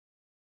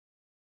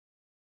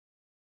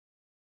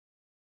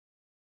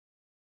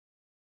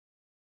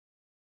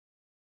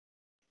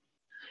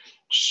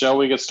Shall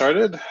we get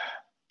started?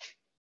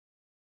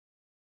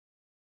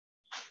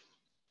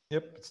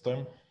 Yep, it's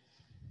time.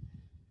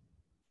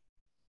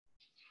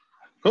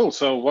 Cool,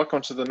 so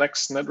welcome to the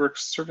next network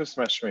service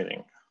mesh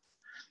meeting.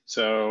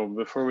 So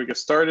before we get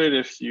started,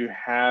 if you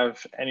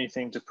have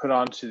anything to put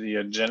onto the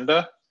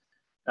agenda,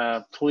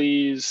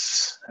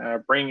 please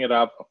bring it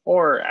up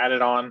or add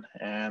it on,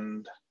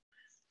 and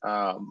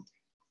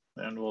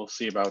we'll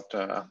see about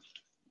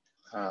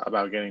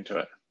getting to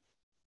it.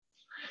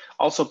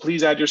 Also,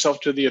 please add yourself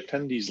to the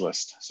attendees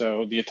list.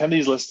 So the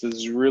attendees list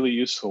is really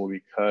useful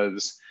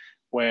because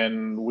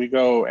when we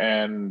go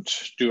and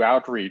do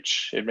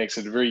outreach, it makes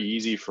it very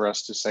easy for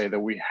us to say that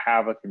we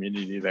have a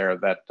community there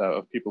that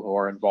of people who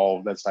are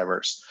involved that's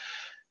diverse.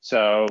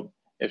 So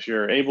if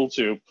you're able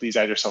to, please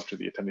add yourself to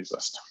the attendees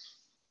list.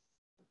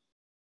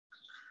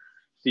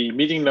 The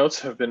meeting notes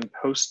have been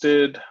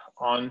posted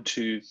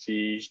onto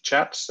the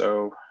chat,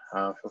 so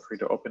feel free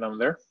to open them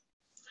there.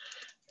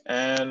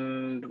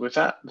 And with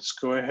that, let's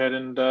go ahead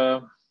and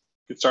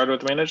get started with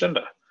the main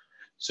agenda.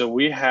 So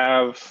we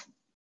have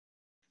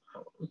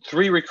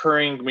 3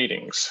 recurring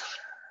meetings.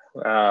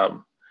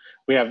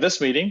 We have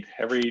this meeting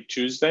every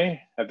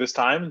Tuesday at this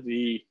time,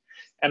 the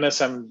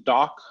NSM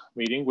doc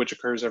meeting, which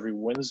occurs every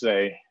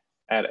Wednesday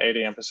at 8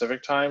 a.m.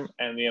 Pacific time,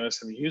 and the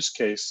NSM use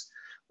case,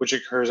 which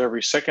occurs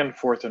every 2nd,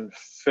 4th, and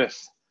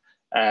 5th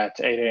at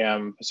 8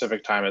 a.m.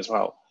 Pacific time as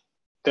well.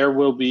 There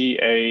will be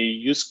a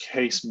use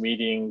case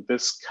meeting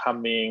this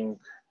coming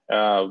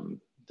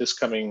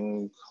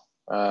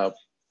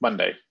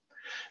Monday.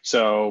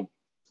 So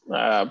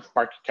mark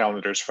your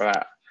calendars for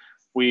that.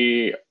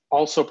 We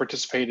also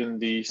participate in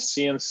the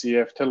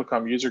CNCF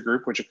Telecom user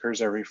group, which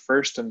occurs every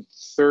 1st and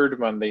 3rd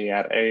Monday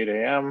at 8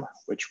 a.m.,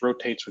 which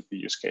rotates with the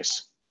use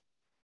case.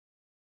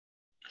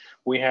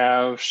 We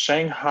have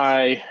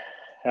Shanghai,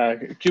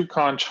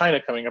 KubeCon China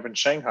coming up in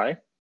Shanghai.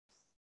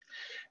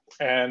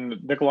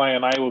 And Nikolai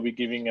and I will be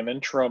giving an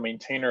intro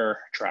maintainer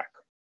track.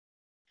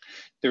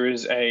 There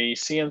is a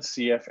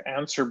CNCF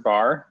answer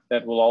bar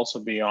that will also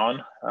be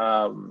on.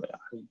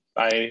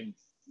 I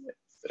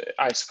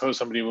suppose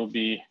somebody will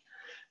be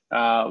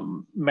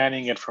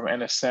manning it from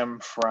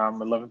NSM from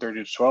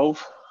 11:30 to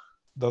 12.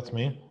 That's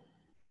me.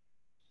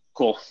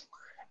 Cool.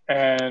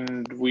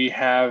 And we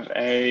have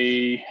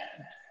a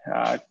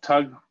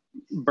Tug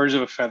Birds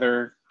of a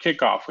Feather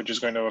kickoff, which is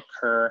going to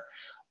occur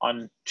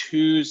on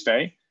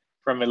Tuesday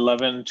from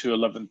 11 to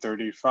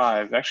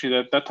 11:35.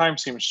 Actually, that time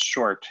seems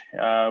short.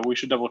 We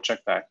should double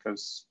check that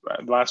because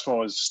the last one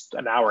was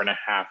an hour and a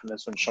half, and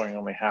this one's showing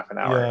only half an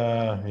hour.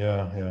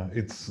 Yeah.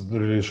 It's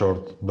really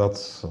short.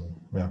 That's,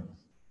 yeah.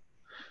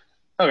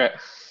 Okay.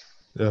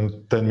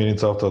 And 10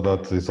 minutes after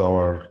that is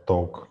our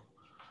talk.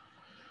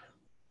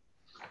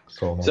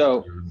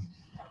 So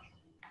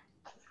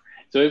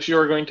if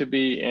you're going to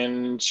be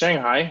in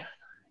Shanghai,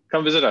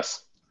 come visit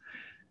us.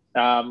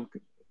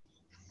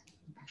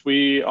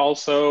 We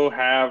also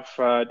have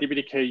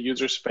DPDK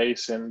user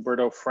space in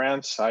Bordeaux,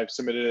 France. I've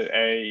submitted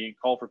a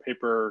call for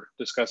paper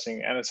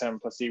discussing NSM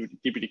plus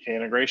DPDK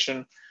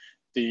integration.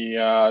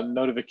 The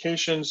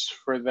notifications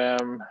for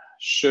them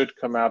should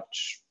come out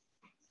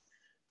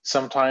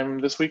sometime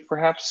this week,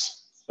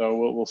 perhaps. So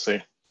we'll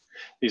see.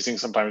 These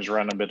things sometimes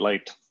run a bit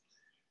late.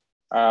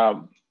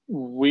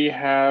 We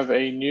have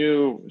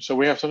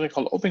we have something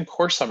called Open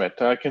Core Summit.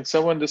 Can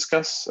someone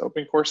discuss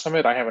Open Core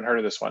Summit? I haven't heard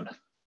of this one.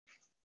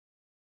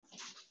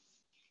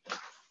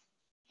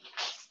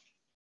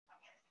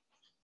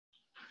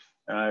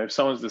 If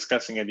someone's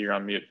discussing it, you're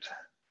on mute.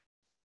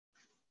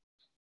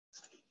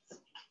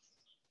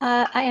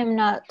 I am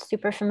not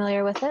super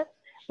familiar with it.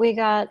 We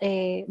got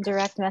a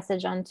direct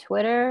message on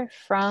Twitter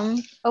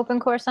from Open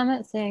Core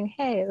Summit saying,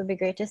 hey, it would be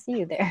great to see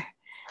you there.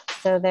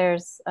 So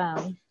there's,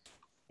 I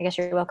guess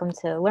you're welcome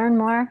to learn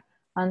more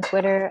on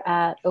Twitter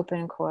at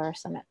Open Core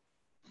Summit.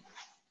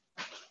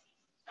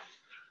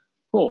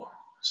 Cool.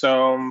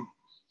 So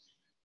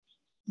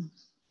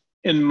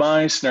in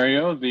my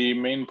scenario, the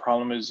main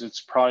problem is it's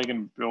probably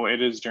going to, well,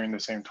 it is during the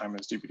same time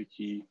as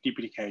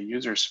DPDK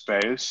user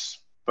space,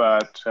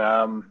 but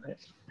yeah,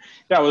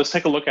 well, let's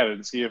take a look at it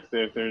and see if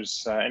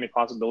there's any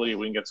possibility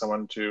we can get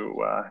someone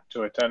to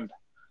attend.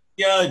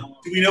 Yeah,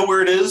 do we know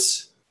where it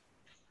is?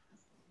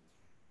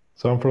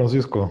 San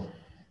Francisco.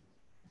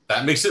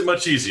 That makes it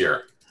much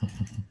easier.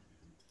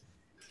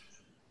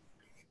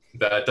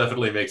 That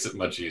definitely makes it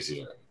much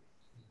easier.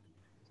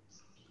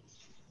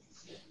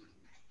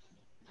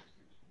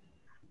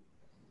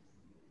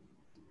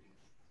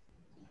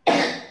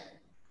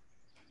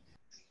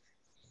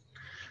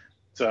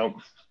 So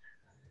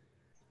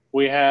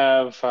we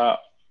have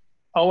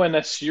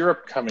ONS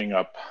Europe coming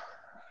up,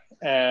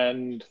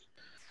 and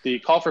the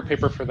call for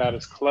paper for that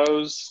is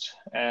closed,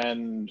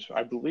 and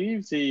I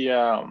believe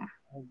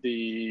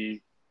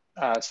the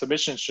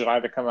submissions should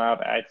either come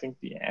out, I think,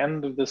 the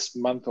end of this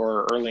month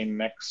or early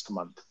next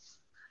month.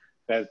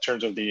 In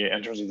terms of the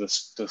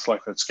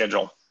selected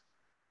schedule,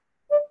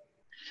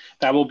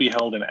 that will be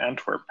held in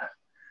Antwerp.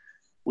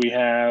 We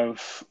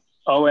have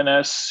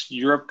ONS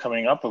Europe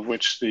coming up, of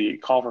which the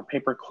call for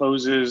paper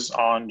closes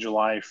on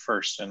July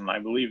 1st. And I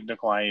believe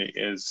Nikolai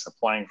is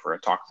applying for a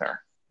talk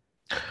there.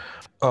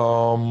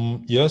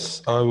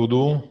 Yes, I will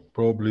do.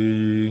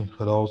 Probably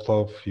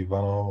Raoslav,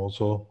 Ivana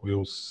also.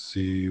 We'll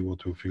see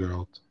what we figure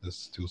out. There's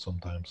still some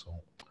time,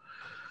 so.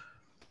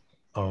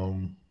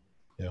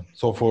 Yeah.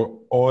 So for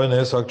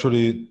ONS,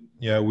 actually,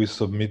 yeah, we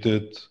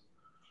submitted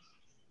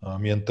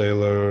me and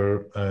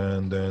Taylor,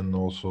 and then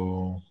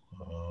also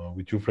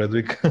with you,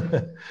 Frederick,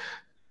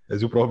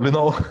 as you probably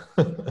know.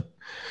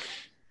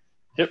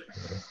 Yep.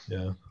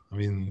 Yeah. I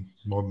mean,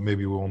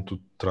 maybe we want to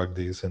track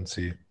this and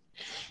see.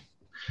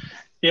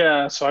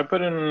 Yeah. So I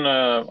put in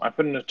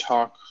a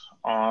talk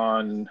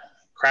on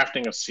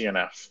crafting a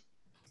CNF.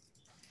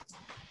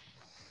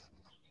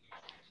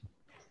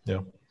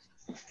 Yeah.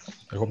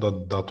 I hope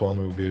that one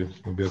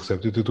will be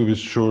accepted. It will be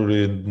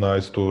surely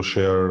nice to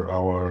share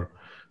our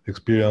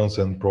experience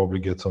and probably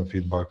get some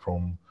feedback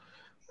from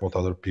what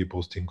other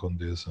people think on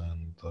this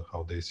and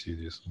how they see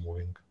this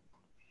moving.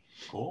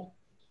 Cool.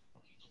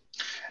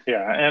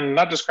 Yeah, and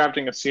not just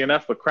crafting a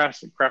CNF, but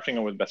crafting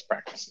it with best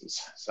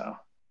practices. So,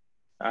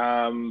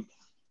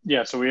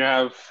 yeah, so we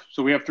have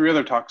 3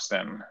 other talks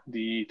then: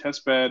 the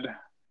testbed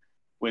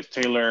with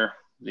Taylor,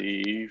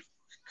 the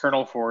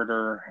kernel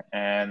forwarder,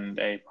 and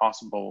a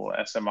possible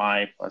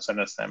SMI plus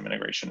NSM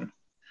integration.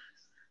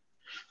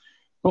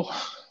 Cool.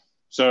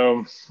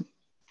 So,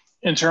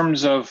 in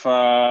terms of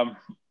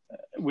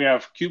we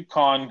have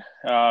KubeCon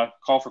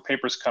call for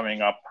papers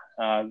coming up.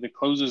 The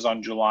closes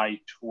on July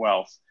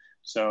 12th.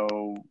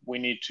 So we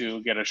need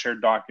to get a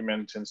shared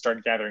document and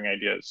start gathering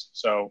ideas.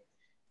 So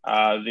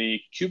the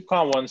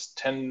KubeCon ones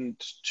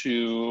tend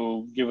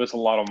to give us a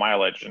lot of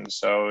mileage. And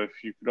so if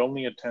you could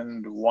only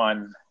attend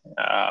one,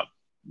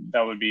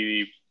 that would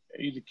be,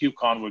 the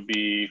KubeCon would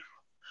be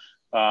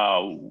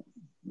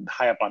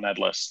high up on that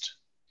list,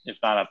 if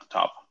not at the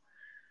top.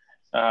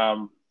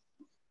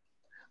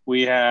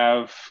 We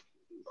have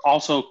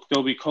also,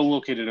 there'll be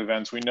co-located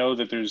events. We know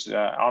that there's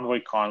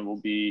EnvoyCon will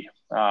be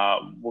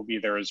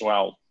there as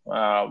well.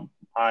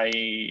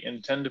 I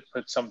intend to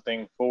put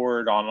something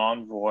forward on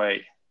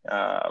Envoy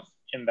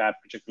in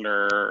that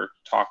particular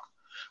talk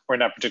or in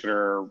that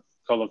particular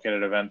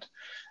co-located event,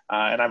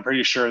 and I'm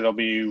pretty sure there'll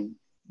be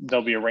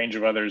a range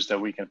of others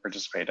that we can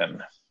participate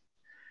in.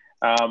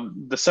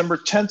 December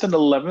 10th and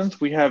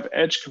 11th, we have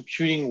Edge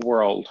Computing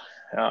World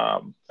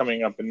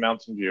coming up in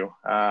Mountain View.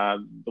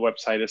 The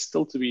website is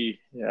still to be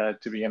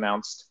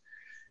announced,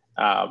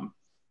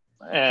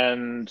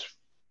 and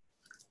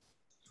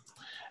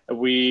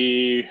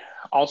we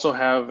also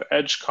have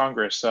Edge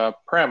Congress.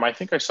 Prem, I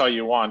think I saw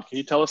you on. Can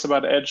you tell us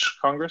about Edge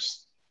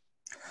Congress?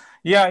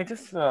 Yeah, I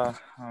just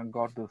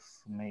got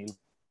this mail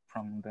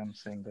from them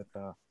saying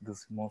that this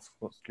is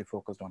mostly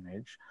focused on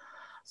Edge.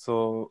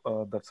 So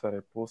that's where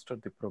I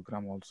posted. The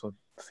program also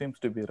seems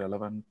to be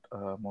relevant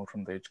more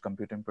from the edge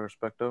computing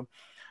perspective.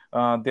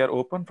 They are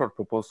open for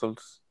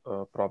proposals.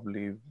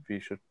 Probably we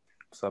should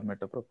submit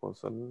a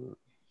proposal.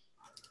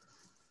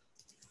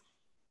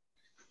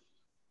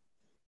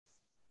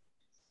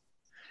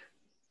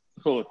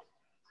 Cool.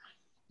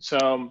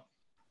 So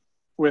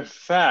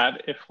with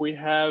that, if we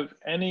have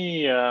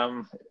any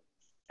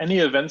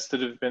events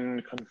that have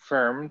been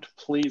confirmed,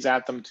 please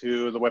add them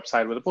to the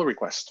website with a pull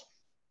request.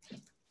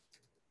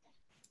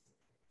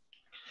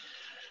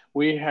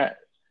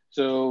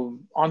 So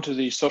onto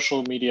the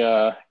social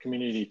media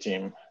community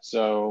team.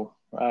 So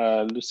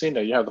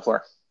Lucinda, you have the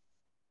floor.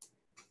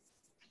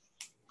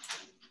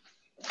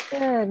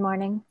 Good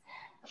morning.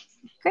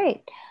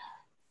 Great.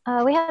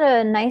 We had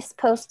a nice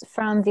post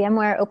from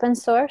VMware open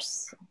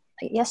source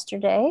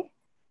yesterday.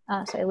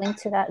 So I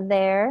linked to that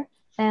there.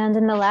 And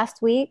in the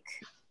last week,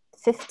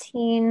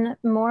 15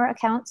 more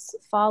accounts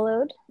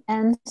followed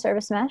and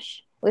service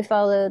mesh. We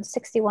followed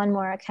 61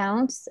 more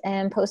accounts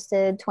and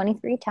posted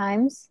 23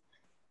 times.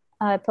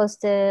 I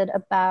posted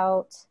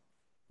about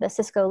the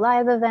Cisco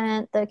Live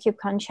event, the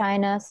KubeCon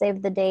China,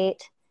 save the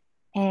date,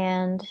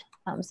 and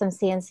some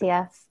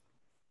CNCF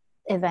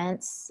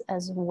events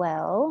as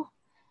well.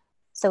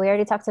 So we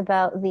already talked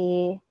about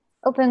the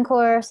Open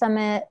Core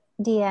Summit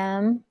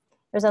DM.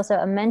 There's also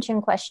a mention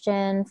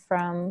question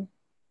from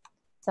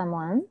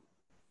someone,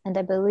 and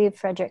I believe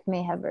Frederick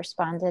may have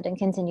responded and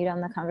continued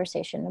on the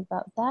conversation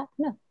about that.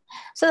 No.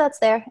 So that's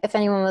there if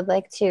anyone would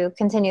like to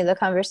continue the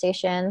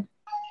conversation.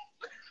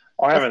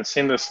 Oh, I haven't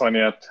seen this one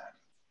yet.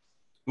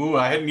 Ooh,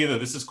 I hadn't either.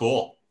 This is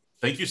cool.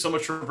 Thank you so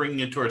much for bringing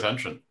it to our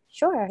attention.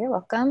 Sure, you're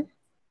welcome.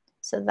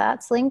 So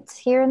that's linked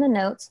here in the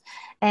notes.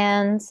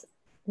 And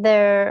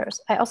I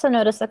also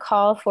noticed a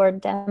call for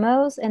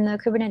demos in the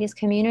Kubernetes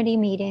community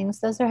meetings.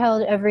 Those are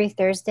held every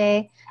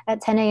Thursday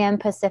at 10 a.m.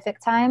 Pacific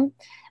time.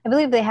 I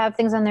believe they have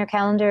things on their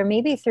calendar,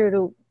 maybe through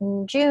to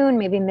June,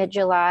 maybe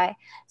mid-July.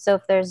 So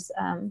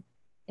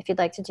if you'd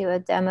like to do a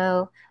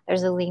demo,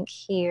 there's a link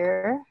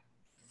here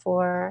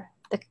for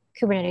the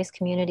Kubernetes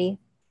community.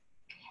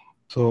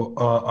 So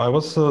I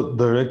was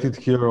directed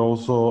here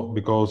also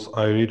because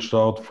I reached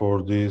out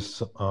for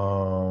this,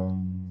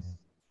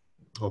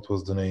 what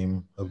was the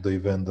name of the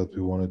event that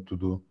we wanted to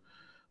do?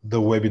 The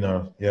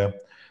webinar, yeah.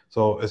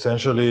 So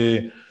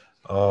essentially,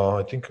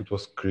 I think it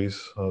was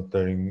Chris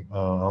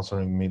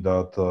answering me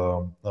that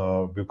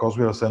because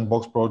we are a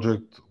sandbox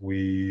project,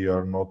 we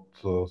are not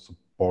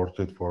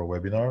supported for a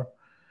webinar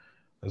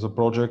as a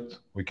project.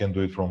 We can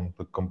do it from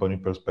the company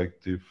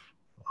perspective,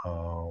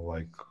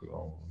 like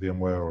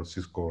VMware or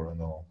Cisco,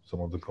 or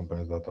some of the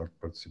companies that are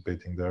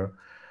participating there.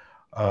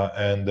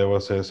 And they were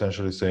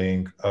essentially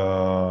saying,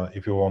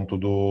 if you want to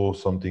do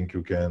something,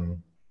 you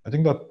can. I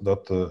think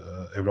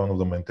that every one of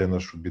the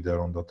maintainers should be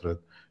there on that thread.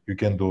 You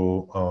can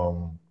do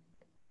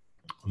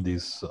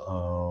these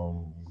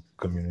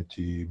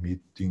community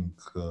meeting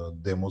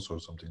demos or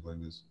something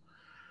like this.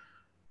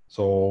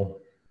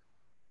 So,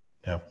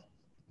 yeah,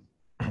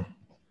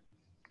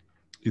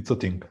 it's a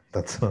thing.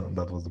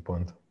 That was the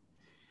point.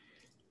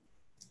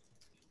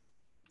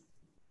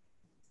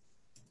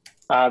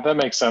 That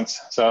makes sense.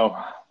 So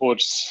we'll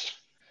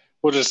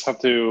just have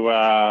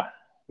to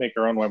make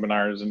our own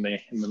webinars in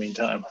the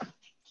meantime.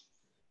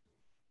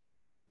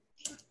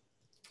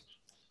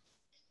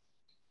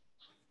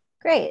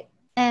 Great.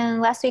 And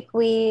last week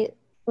we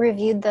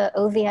reviewed the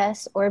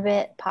OVS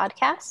Orbit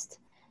podcast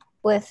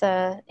with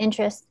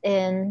interest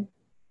in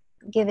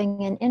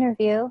giving an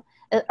interview.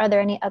 Are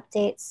there any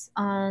updates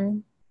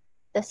on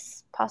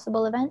this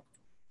possible event?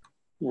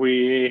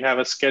 We have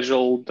a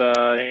scheduled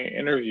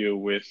interview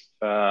with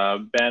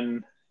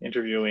Ben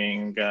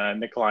interviewing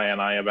Nikolai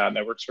and I about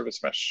network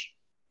service mesh.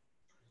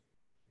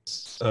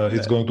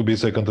 It's going to be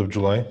 2nd of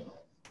July,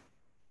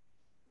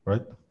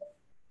 right?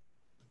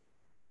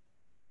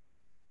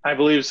 I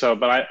believe so,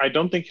 but I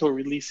don't think he'll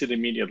release it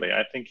immediately.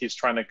 I think he's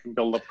trying to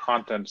build up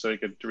content so he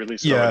could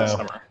release it over the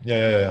summer.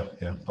 Yeah.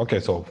 Okay,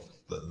 so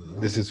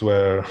this is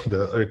where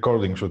the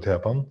recording should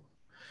happen.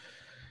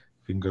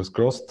 Fingers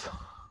crossed.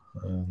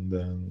 And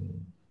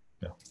then,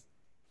 yeah.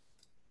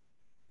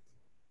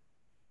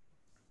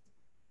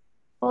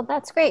 Well,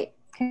 that's great.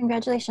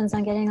 Congratulations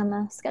on getting on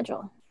the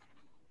schedule.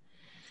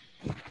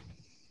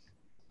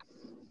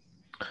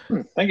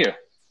 Thank you.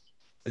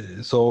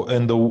 So,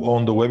 and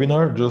on the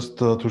webinar, just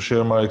to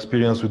share my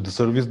experience with the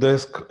service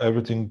desk,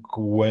 everything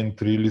went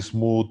really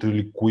smooth,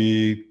 really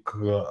quick.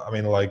 I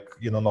mean, like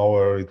in an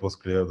hour, it was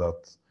clear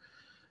that,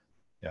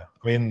 yeah,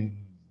 I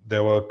mean,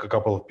 there were a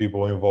couple of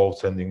people involved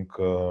sending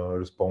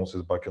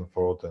responses back and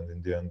forth, and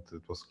in the end,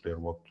 it was clear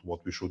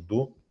what we should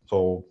do.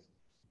 So,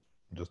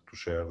 just to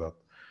share that,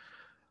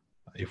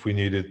 if we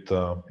need it,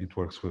 it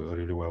works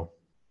really well.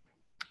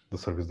 The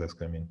service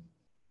desk, I mean.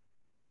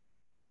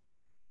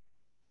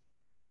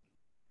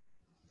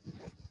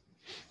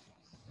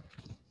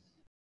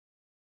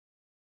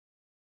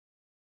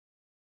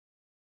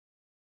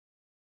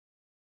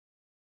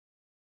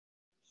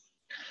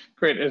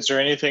 Great. Is there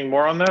anything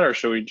more on that, or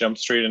should we jump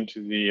straight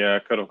into the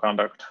code of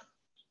conduct?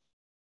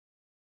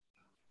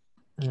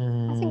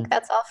 I think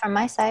that's all from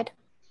my side.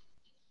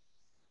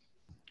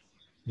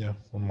 Yeah,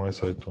 on my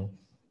side too.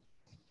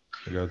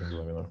 Regarding the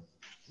webinar.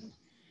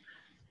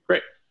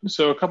 Great.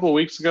 So a couple of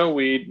weeks ago,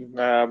 we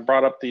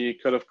brought up the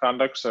code of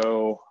conduct.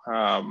 So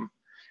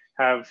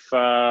have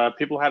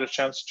people had a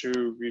chance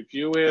to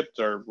review it,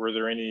 or were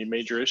there any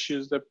major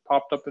issues that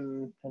popped up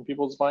in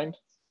people's mind?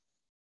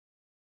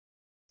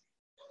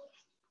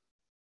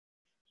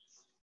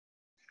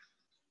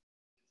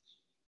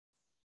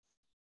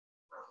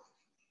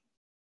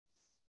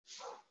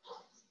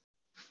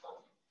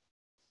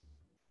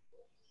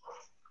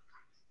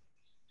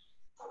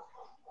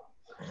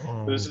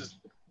 This is.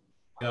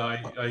 Yeah,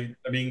 I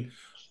mean,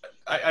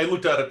 I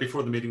looked at it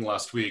before the meeting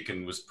last week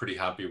and was pretty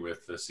happy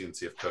with the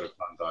CNCF code of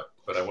conduct,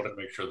 but I wanted to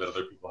make sure that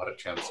other people had a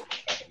chance to look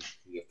at it and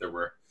see if there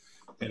were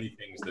any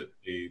things that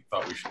they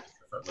thought we should do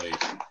differently.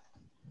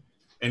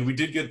 And we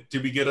did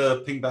we get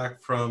a ping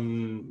back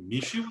from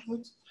Mishi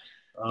with it,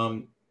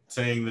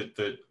 saying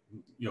that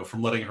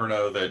from letting her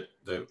know that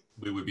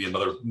we would be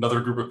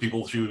another group of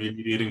people she would be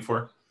mediating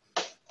for.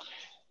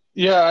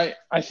 Yeah,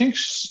 I think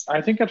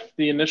at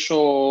the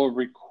initial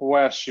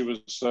request, she was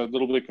a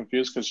little bit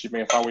confused because she may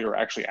have thought we were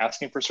actually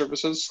asking for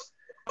services.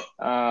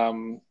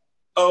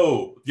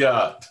 Oh,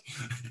 yeah.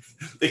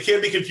 They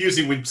can be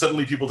confusing when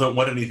suddenly people don't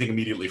want anything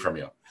immediately from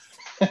you.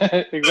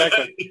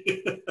 Exactly.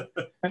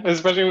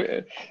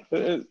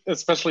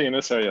 especially in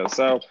this area.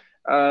 So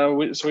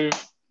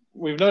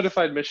we've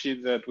notified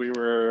Mishi that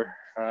we're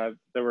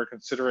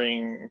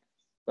considering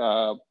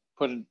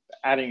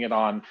adding it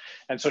on,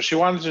 and so she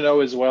wanted to know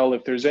as well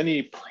if there's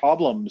any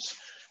problems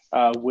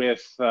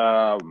with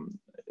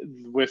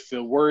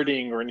the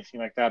wording or anything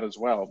like that as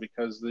well,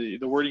 because the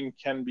wording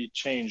can be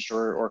changed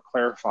or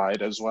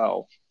clarified as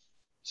well.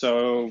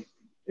 So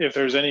if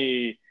there's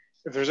any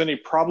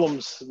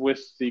problems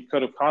with the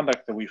code of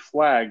conduct that we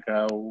flag,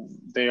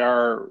 they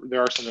are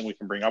something we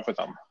can bring up with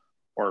them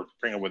or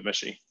bring up with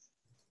Mishi.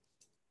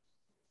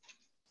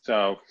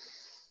 So.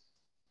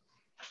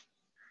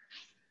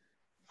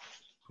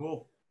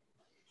 Cool.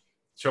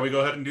 Shall we go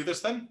ahead and do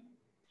this then?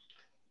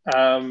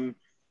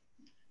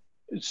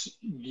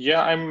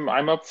 Yeah,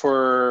 I'm up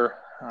for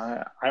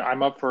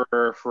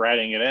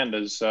adding it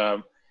in.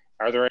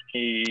 Are there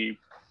any?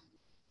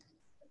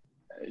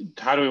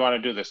 how do we want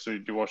to do this?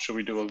 Should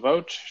we do a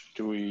vote?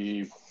 Do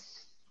we?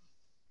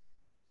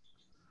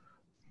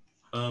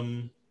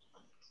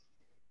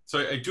 So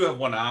I do have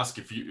one ask.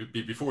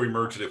 Before we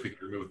merge it, if we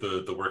could remove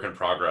the work in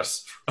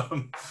progress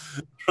from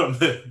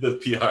the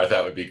PR,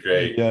 that would be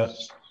great. Yeah.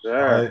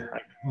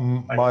 Sure.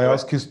 My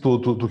ask is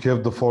to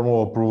have the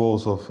formal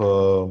approvals of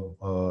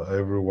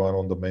everyone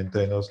on the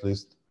maintainers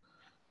list.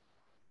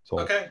 So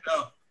okay.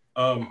 No.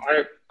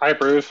 I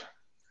approve.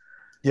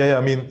 Yeah.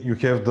 I mean, you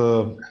have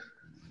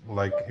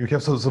you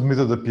have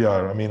submitted the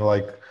PR. I mean,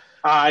 like.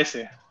 I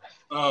see.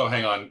 Oh,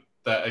 hang on.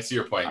 I see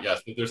your point.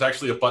 Yes, there's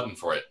actually a button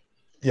for it.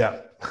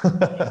 Yeah.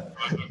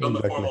 I've done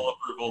the formal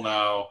approval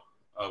now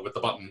with the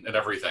button and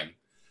everything.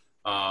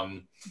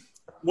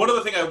 One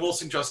other thing I will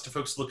suggest to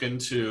folks look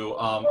into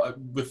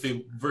with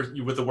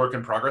the work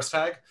in progress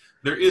tag,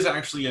 there is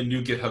actually a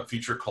new GitHub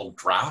feature called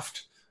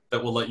Draft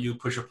that will let you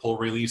push a pull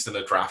release in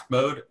a draft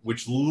mode,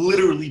 which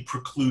literally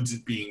precludes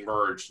it being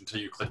merged until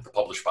you click the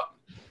publish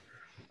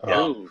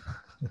button.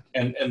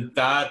 And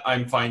that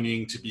I'm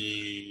finding to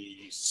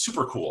be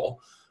super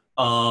cool.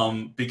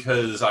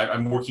 Because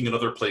I'm working in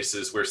other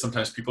places where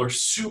sometimes people are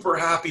super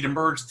happy to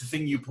merge the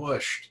thing you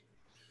pushed.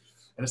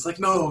 And it's like,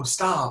 no,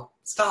 stop,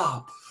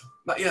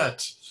 not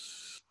yet.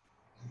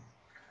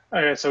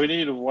 Okay, so we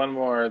need one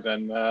more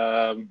then.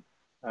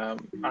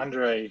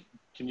 Andre,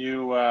 can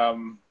you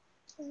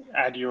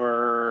add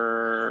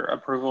your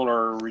approval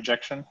or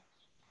rejection?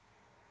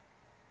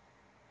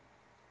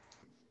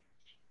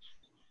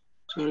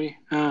 Sorry,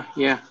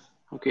 yeah,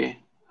 okay,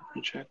 let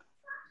me check.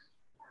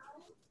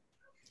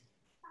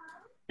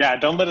 Yeah,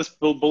 don't let us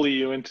bully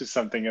you into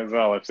something as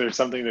well. If there's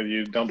something that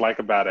you don't like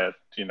about it,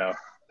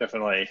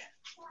 definitely.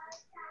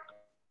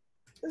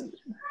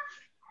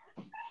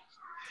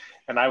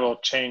 And I will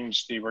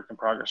change the work in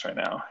progress right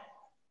now.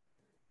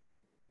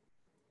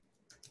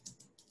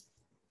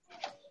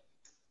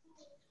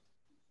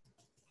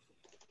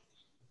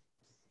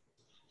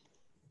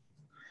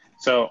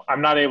 So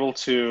I'm not able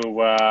to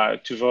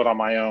vote on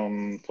my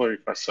own pull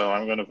request. So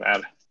I'm going to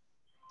add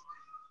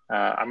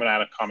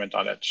a comment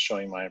on it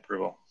showing my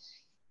approval.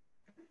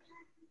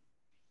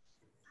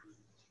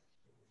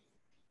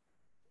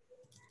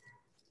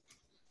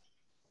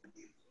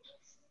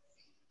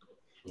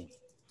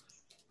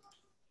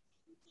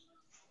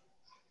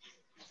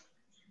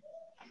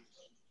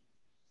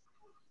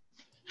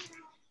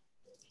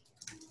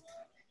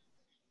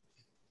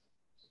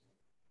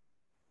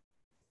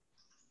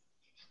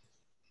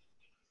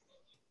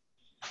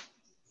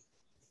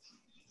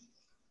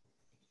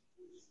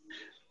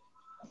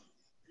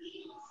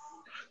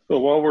 So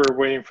while we're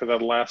waiting for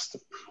that last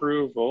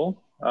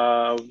approval,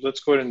 let's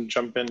go ahead and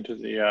jump into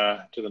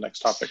the next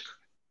topic.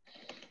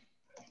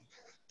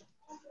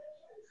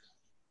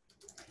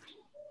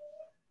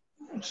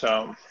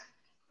 So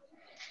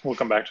we'll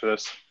come back to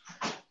this.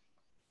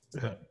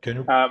 Yeah. Can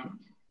you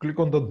click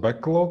on that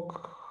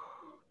backlog?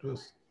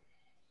 Just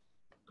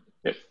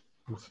yep.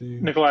 to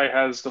see. Nikolai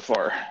has the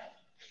floor.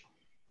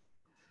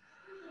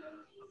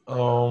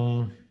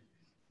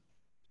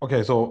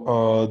 Okay,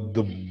 so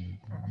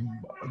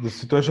the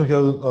situation here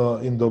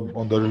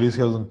on the release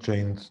hasn't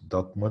changed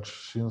that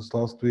much since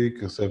last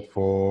week, except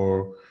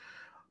for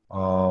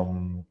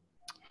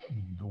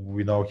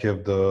we now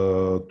have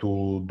the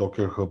two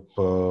Docker Hub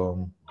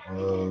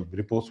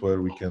repos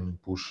where we can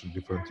push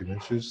different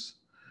images.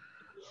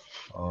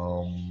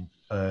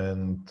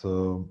 And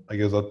I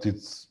guess that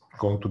it's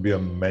going to be a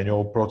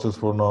manual process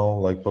for now,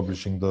 like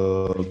publishing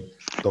the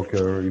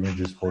Docker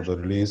images for the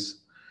release.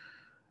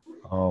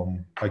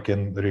 I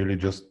can really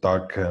just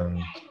tag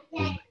and push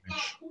the image.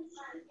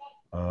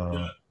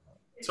 Yeah.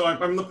 So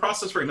I'm in the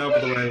process right now, by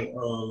the way,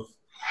 of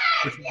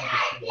pushing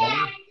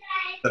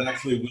that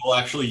actually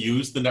will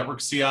use the network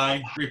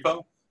CI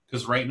repo,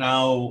 because right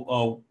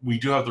now we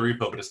do have the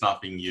repo, but it's not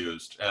being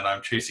used, and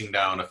I'm chasing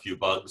down a few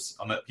bugs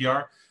on that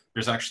PR.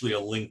 There's actually a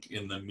link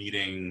in the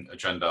meeting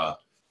agenda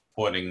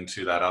pointing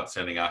to that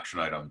outstanding action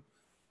item.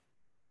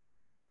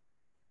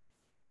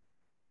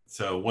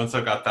 So once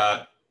I've got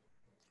that,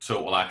 so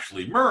it will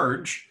actually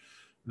merge,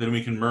 then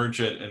we can merge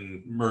it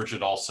and merge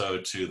it also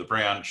to the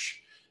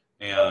branch,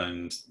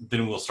 and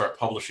then we'll start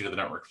publishing to the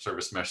network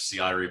service mesh CI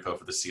repo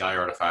for the CI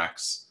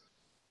artifacts.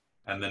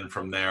 And then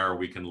from there,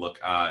 we can look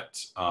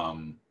at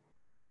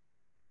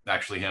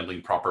actually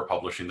handling proper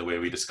publishing the way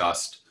we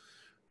discussed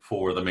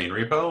for the main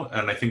repo.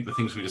 And I think the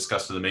things we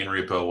discussed in the main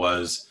repo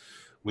was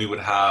we would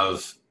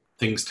have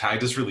things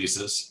tagged as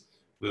releases.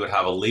 We would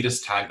have a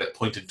latest tag that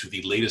pointed to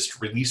the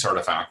latest release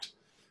artifact.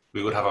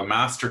 We would have a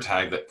master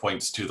tag that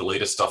points to the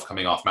latest stuff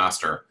coming off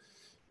master.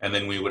 And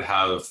then we would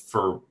have,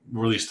 for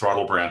release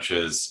throttle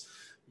branches,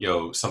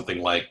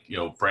 something like,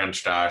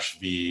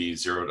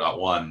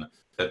 branch-v0.1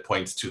 that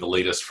points to the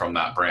latest from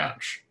that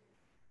branch.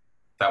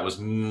 That was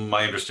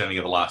my understanding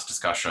of the last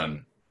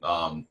discussion.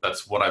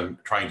 That's what I'm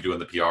trying to do in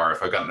the PR.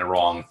 If I've gotten it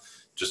wrong,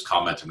 just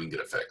comment and we can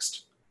get it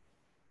fixed.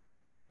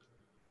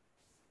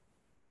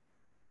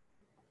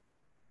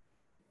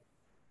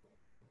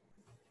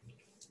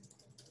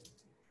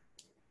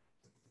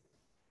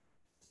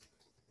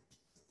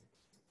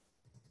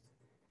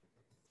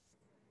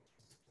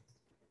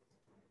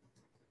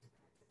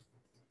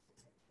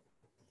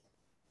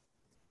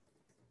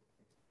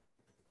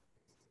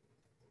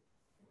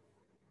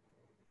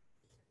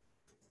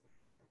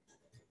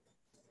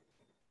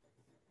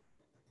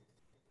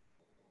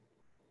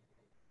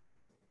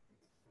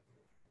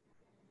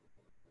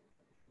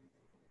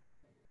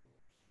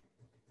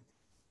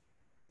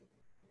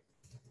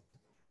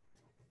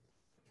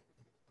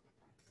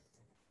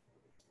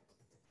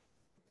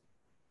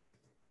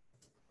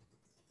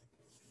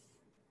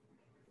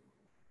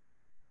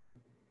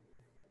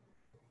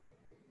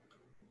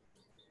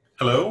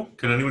 Hello?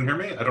 Can anyone hear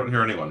me? I don't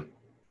hear anyone.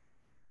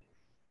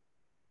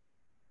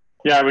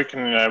 Yeah, we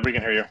can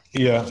hear you.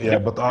 Yeah,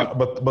 but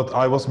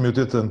I was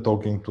muted and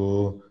talking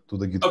to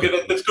the Git.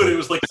 Okay, that's good. It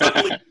was like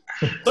suddenly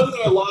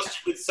I lost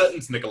you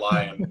mid-sentence,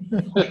 Nikolai.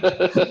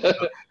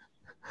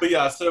 But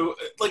yeah, so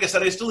like I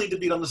said, I still need to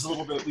beat on this a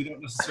little bit. We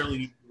don't necessarily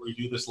need to really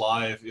do this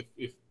live.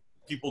 If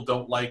people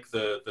don't like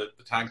the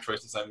tag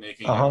choices I'm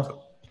making,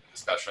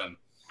 discussion.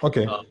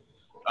 Okay.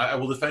 I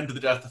will defend to the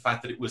death the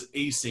fact that it was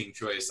a sane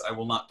choice. I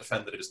will not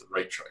defend that it is the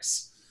right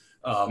choice.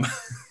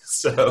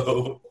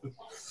 So.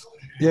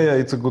 Yeah,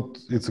 it's a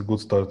good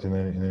start in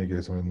any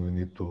case. I mean, we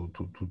need to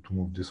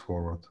move this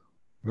forward.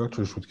 We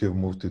actually should have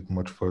moved it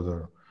much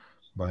further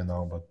by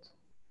now, but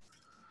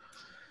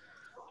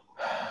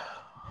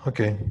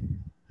okay.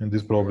 And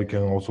this probably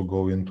can also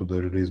go into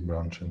the release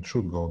branch and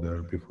should go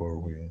there before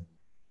we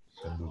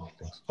can do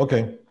things.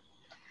 Okay.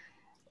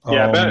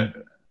 Yeah,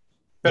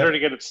 better to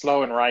get it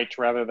slow and right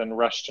rather than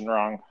rushed and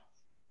wrong.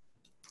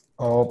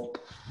 Oh,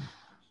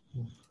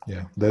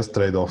 yeah, there's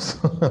trade-offs.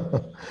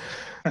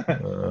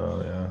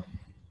 Yeah,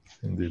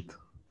 indeed.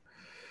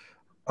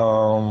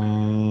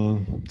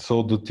 So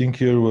the thing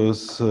here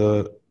was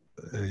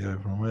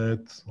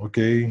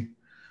okay,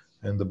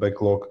 and the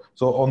backlog.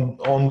 So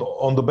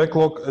on the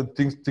backlog,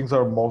 things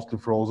are mostly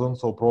frozen.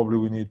 So probably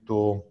we need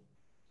to.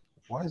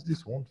 Why is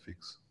this won't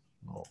fix?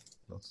 No,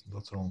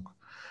 that's wrong.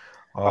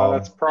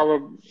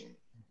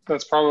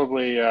 That's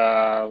probably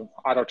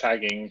auto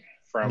tagging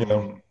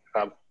from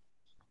Hub.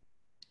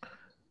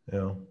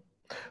 Yeah.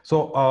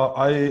 So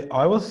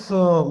I was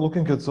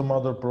looking at some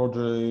other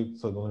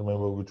projects. I don't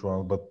remember which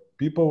one, but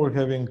people were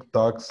having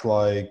tags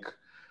like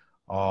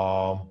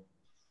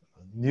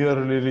near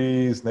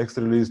release, next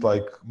release,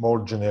 like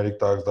more generic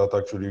tags that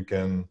actually you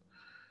can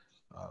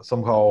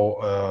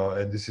somehow.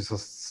 And this is a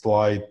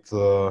slight,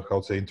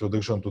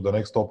 introduction to the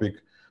next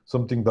topic.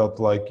 Something that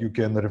like you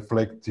can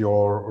reflect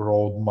your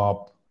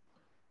roadmap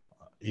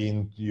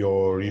in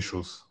your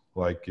issues.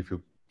 Like if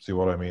you see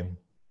what I mean,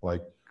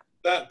 like.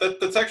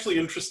 That's actually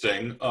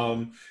interesting.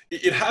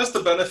 It has the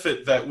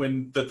benefit that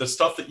the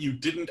stuff that you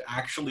didn't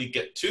actually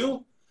get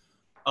to,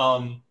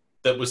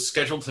 that was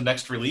scheduled to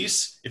next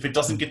release, if it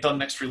doesn't get done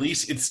next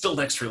release, it's still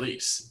next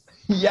release.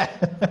 Yeah,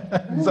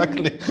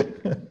 exactly.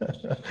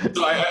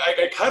 So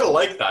I kind of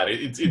like that.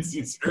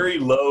 It's very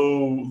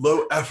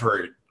low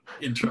effort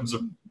in terms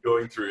of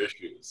going through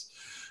issues.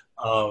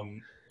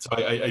 So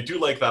I do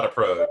like that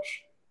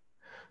approach.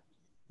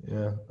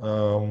 Yeah.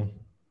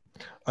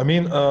 I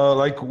mean,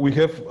 like we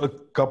have a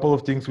couple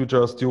of things which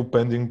are still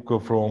pending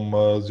from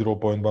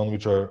 0.1,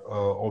 which are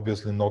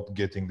obviously not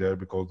getting there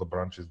because the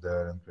branch is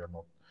there and we are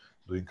not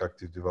doing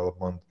active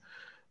development.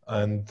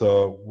 And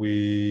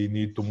we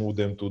need to move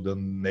them to the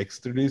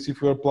next release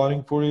if we are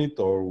planning for it,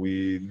 or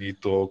we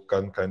need to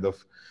kind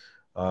of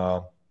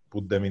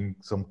put them in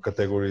some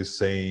categories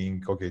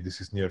saying, okay, this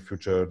is near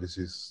future, this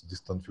is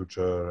distant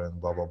future, and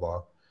blah, blah,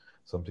 blah,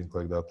 something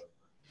like that.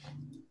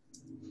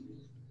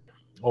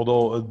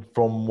 Although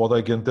from what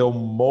I can tell,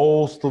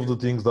 most of the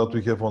things that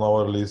we have on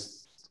our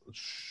list,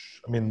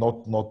 I mean,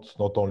 not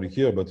only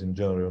here, but in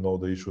general,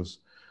 the issues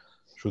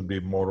should be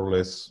more or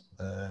less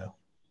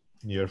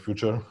near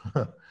future.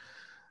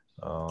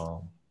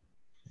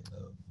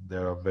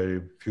 There are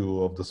very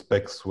few of the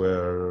specs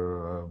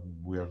where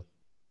we are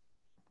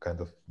kind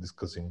of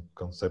discussing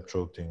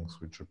conceptual things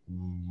which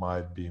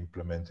might be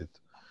implemented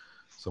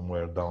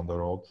somewhere down the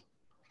road.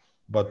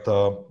 But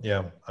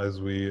yeah, as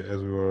we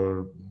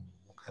were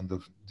kind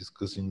of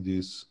discussing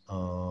this,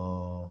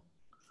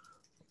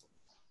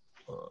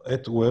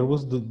 Ed, where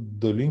was the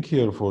link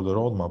here for the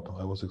roadmap?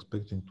 I was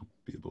expecting to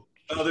be able to.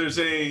 There's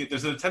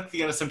an attempt at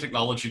the NSM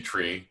technology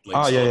tree.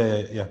 Yeah.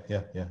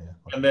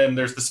 And then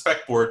there's the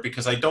spec board,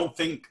 because I don't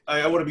think,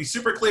 I want to be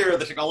super clear,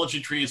 the technology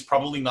tree is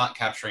probably not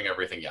capturing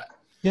everything yet.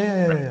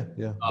 Yeah.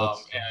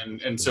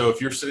 And so if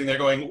you're sitting there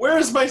going,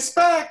 where's my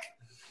spec?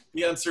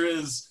 The answer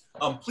is,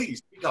 please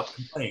speak up,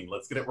 complain,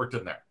 let's get it worked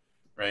in there.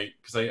 Right?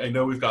 Because I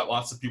know we've got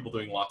lots of people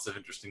doing lots of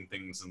interesting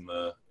things in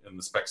the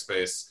spec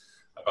space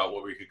about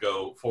what we could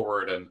go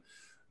forward, and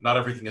not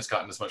everything has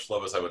gotten as much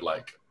love as I would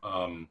like,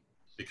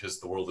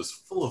 because the world is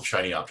full of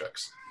shiny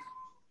objects.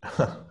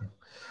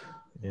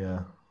 Yeah,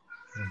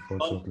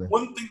 unfortunately.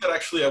 One thing that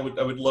actually I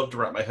would love to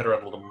wrap my head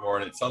around a little more,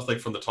 and it sounds like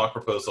from the talk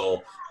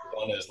proposal,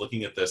 Anna is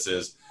looking at this,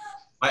 is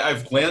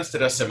I've glanced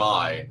at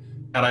SMI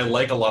and I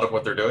like a lot of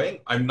what they're doing.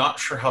 I'm not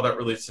sure how that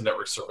relates to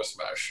network service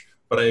mesh,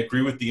 but I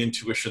agree with the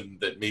intuition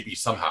that maybe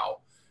somehow.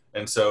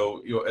 And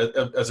so,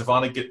 as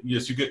Ivana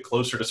as you get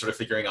closer to sort of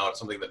figuring out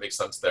something that makes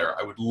sense there,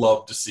 I would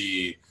love to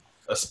see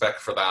a spec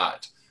for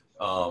that,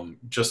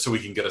 just so we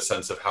can get a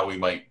sense of how we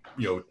might,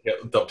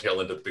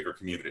 dovetail into bigger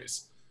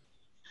communities.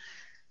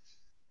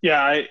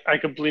 Yeah, I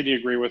completely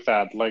agree with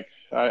that. Like,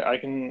 I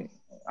can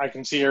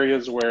see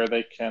areas where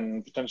they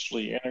can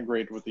potentially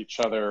integrate with each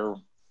other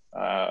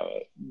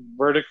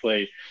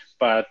vertically,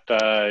 but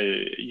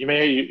you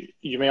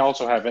may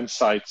also have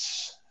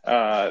insights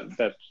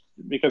that,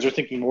 because you're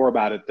thinking more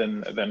about it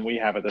than we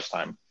have at this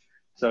time.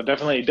 So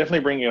definitely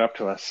bring it up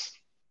to us.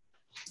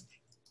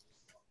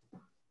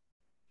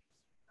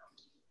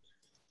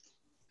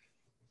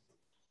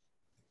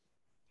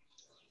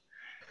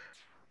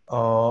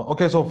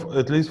 Okay, so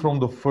at least from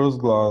the first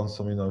glance,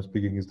 I mean, I'm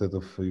speaking instead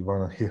of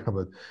Ivana here,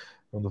 but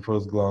from the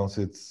first glance,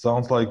 it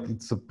sounds like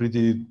it's a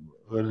pretty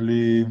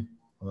early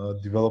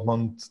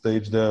development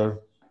stage there.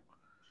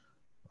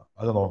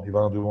 I don't know,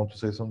 Ivana, do you want to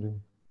say something?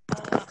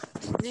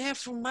 Yeah,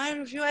 from my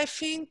review, I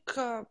think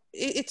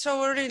it's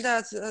already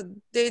that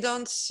they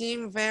don't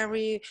seem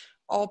very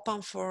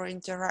open for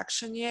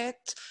interaction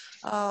yet.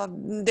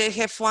 They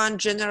have one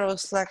general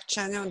Slack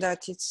channel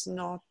that it's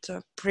not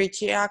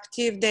pretty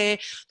active. They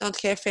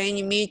don't have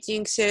any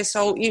meetings yet,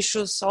 so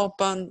issues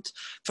opened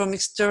from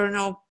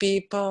external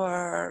people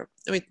or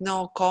with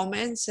no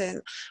comments,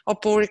 and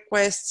pull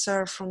requests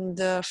are from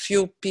the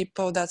few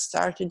people that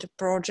started the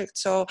project.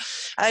 So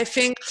I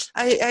think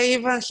I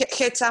even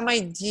had some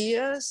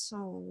ideas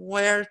on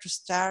where to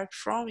start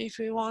from if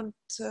we want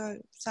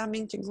some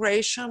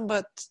integration,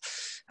 but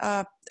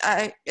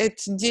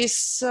at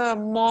this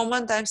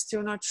moment, I'm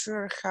still not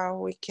sure how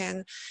we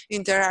can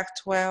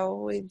interact well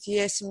with the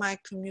SMI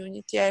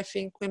community. I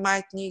think we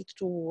might need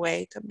to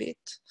wait a bit.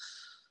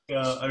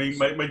 Yeah, I mean,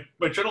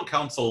 my general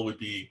counsel would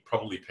be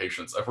probably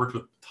patience. I've worked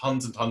with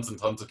tons and tons and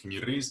tons of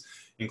communities,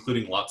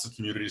 including lots of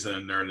communities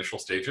in their initial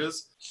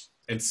stages.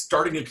 And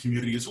starting a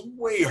community is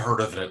way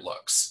harder than it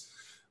looks.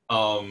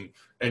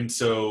 And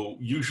so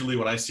usually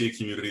when I see a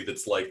community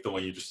that's like the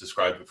one you just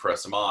described for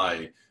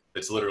SMI,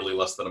 it's literally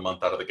less than a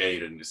month out of the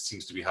gate and it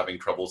seems to be having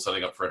trouble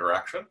setting up for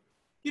interaction,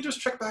 you just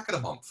check back in a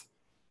month.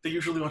 They're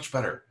usually much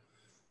better.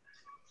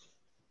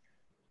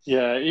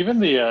 Yeah,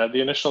 even the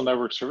initial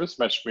network service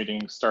mesh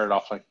meeting started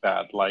off like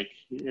that. Like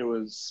it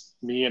was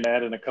me and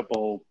Ed and a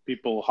couple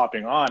people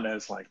hopping on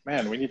as like,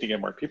 man, we need to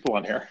get more people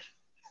on here.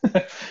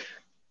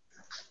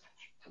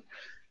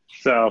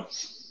 So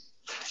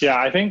yeah,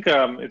 I think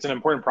it's an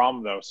important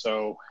problem though.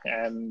 So,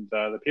 and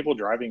the people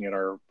driving it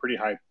are pretty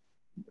high.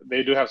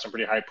 They do have some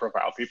pretty high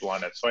profile people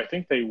on it. So I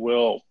think they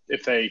will,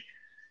 if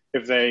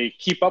they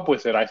keep up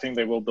with it, I think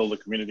they will build a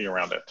community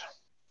around it.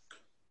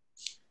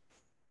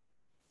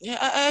 Yeah,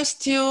 I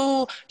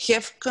still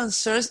have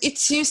concerns. It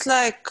seems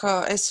like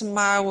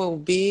SMI will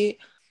be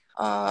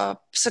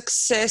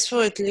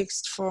successful, at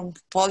least from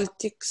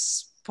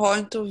politics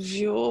point of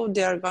view.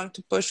 They are going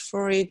to push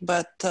for it,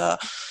 but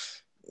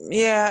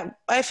yeah,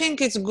 I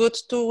think it's good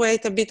to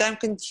wait a bit. I'm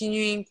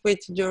continuing with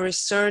the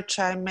research.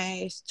 I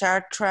may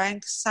start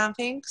trying some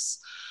things,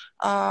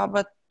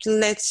 but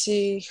let's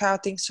see how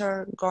things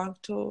are going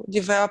to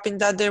develop in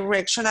that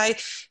direction. I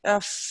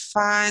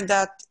find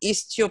that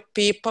Istio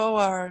people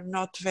are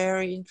not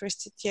very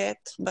interested yet,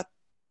 but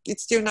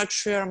it's still not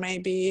sure.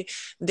 Maybe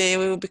they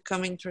will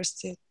become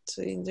interested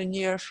in the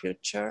near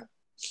future.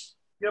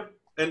 Yep.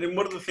 And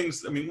one of the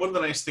things, I mean, one of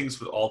the nice things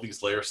with all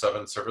these layer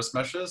 7 service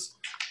meshes,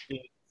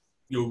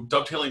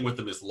 dovetailing with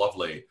them is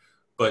lovely,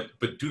 but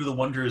due to the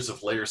wonders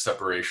of layer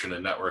separation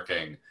and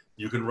networking,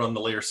 you can run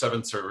the layer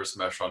 7 service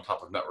mesh on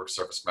top of network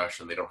service mesh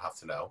and they don't have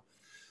to know.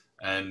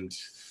 And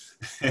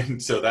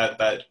so that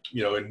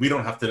and we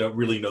don't have to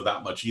really know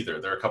that much either.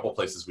 There are a couple of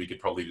places we could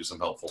probably do some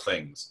helpful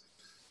things.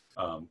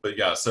 But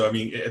yeah, so I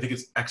mean, I think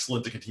it's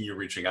excellent to continue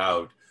reaching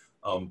out,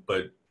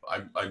 but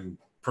I'm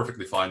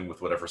perfectly fine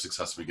with whatever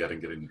success we get in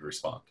getting to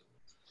respond.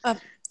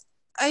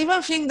 I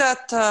even think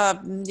that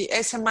the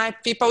SMI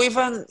people,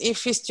 even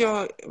if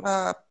Istio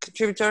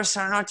contributors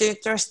are not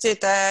interested,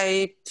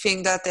 I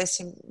think that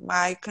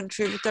SMI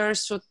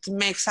contributors should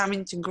make some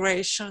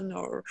integration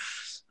or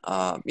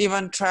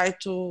even try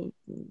to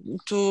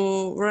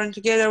run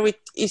together with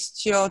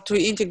Istio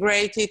to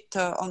integrate it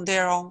on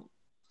their own.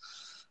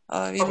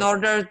 In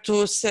order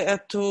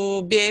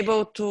to be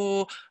able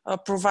to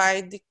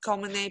provide the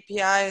common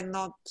API and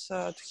not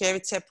to have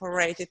it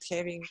separated,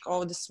 having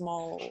all the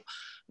small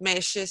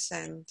meshes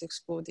and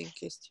excluding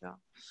Istio.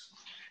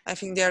 I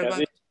think they are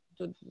going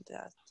to do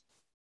that.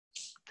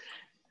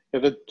 Yeah,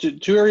 the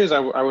two areas I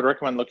would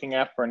recommend looking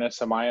at for an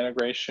SMI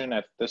integration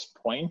at this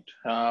point,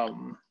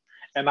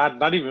 and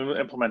not even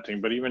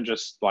implementing, but even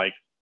just like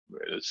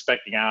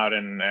speccing out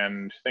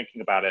and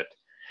thinking about it,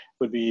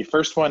 would be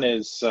first one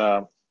is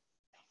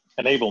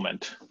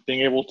enablement,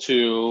 being able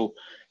to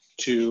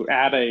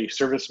add a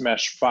service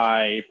mesh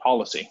by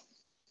policy.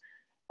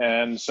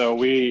 And so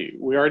we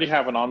already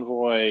have an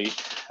Envoy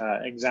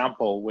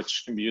example,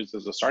 which can be used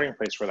as a starting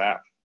place for that.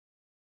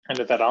 And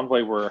if that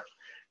Envoy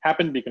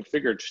happened to be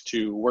configured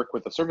to work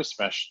with the service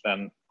mesh,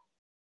 then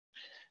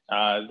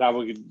that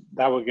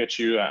will get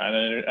you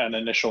an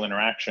initial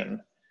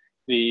interaction.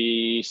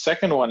 The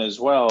second one as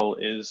well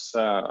is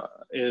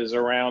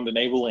around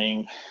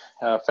enabling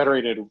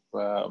federated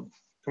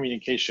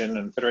communication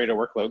and federated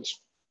workloads.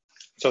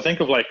 So think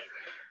of like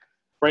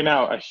right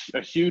now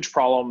a huge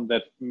problem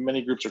that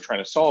many groups are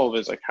trying to solve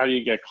is like how do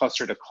you get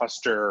cluster to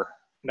cluster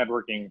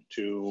networking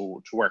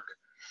to work?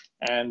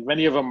 And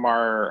many of them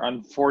are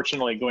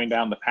unfortunately going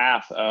down the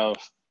path of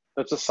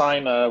let's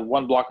assign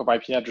one block of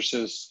IP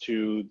addresses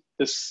to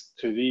this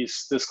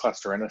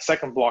cluster and a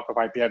second block of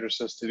IP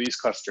addresses to these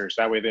clusters.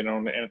 That way they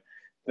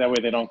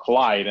don't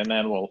collide, and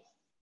then we'll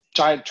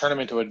turn them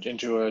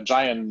into a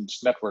giant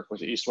network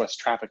with east-west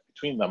traffic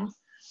between them.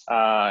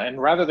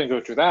 And rather than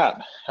go through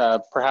that,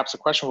 perhaps the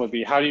question would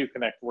be, how do you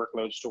connect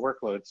workloads to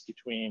workloads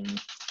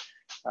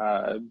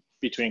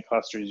between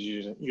clusters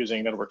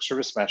using network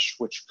service mesh,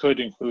 which could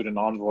include an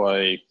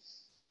Envoy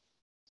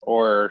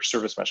or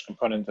service mesh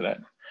component in it.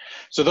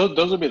 So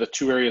those would be the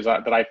two areas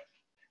that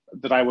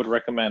I would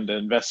recommend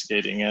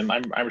investigating, and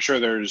I'm sure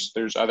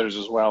there's others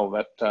as well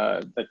that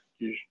that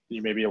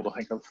you may be able to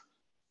think of.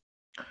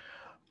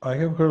 I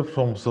have heard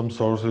from some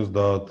sources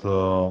that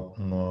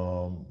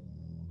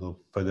the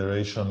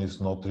federation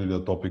is not really a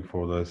topic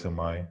for the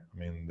SMI. I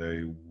mean,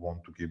 they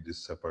want to keep this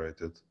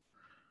separated.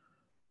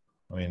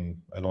 I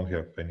mean, I don't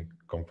have any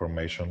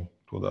confirmation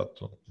to that,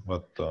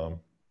 but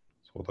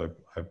that's what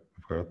I've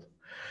heard.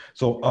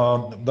 So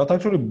that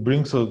actually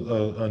brings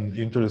an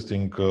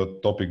interesting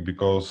topic,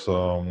 because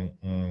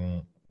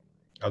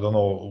I don't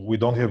know, we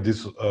don't have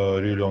this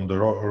really on the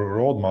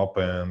roadmap,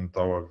 and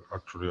our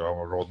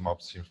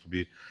roadmap seems to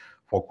be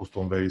focused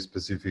on very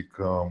specific,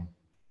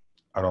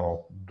 I don't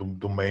know,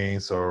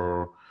 domains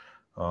or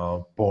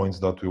points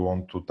that we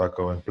want to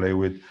tackle and play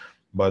with.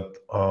 But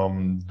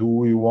do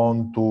we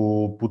want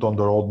to put on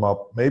the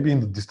roadmap, maybe in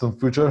the distant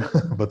future,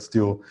 but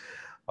still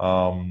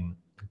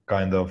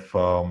kind of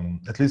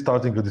at least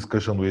starting a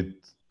discussion with,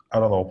 I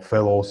don't know,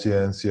 fellow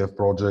CNCF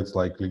projects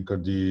like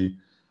Linkerd,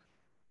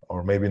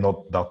 or maybe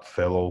not that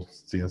fellow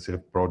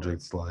CNCF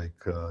projects like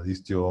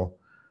Istio,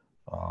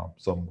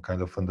 some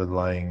kind of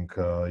underlying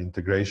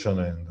integration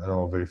and, I don't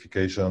know,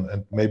 verification,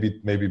 and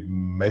maybe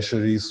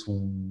mesheries,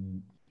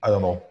 I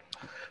don't know.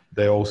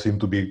 They all seem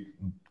to be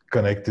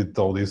connected,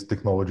 all these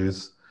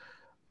technologies.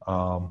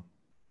 So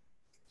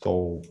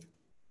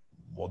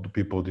what do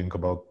people think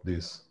about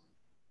this?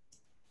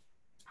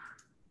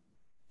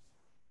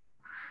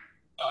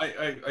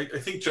 I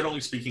think, generally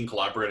speaking,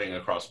 collaborating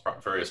across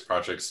various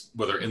projects,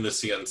 whether in the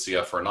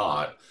CNCF or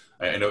not,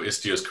 I know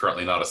Istio is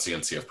currently not a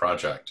CNCF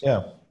project.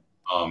 Yeah.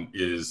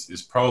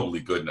 Is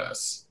probably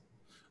goodness.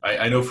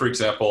 I know, for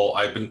example,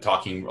 I've been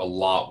talking a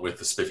lot with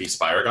the Spiffy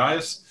Spire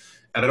guys,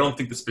 and I don't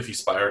think the Spiffy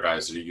Spire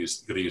guys are going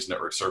to use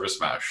network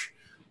service mesh,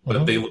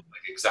 but they look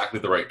like exactly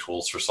the right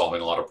tools for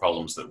solving a lot of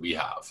problems that we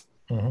have.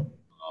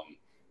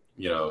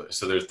 You know,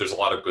 so there's a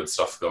lot of good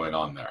stuff going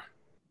on there.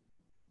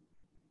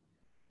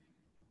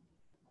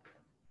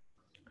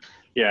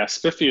 Yeah,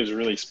 Spiffy is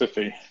really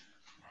spiffy.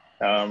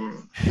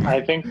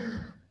 I think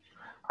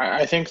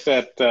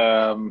that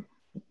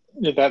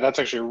that's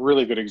actually a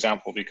really good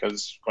example,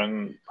 because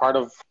when part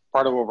of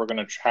what we're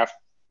going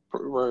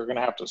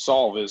to have to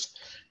solve is,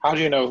 how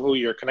do you know who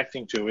you're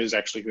connecting to is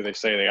actually who they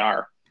say they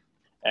are,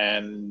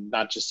 and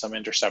not just some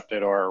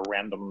intercepted or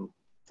random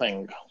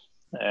thing.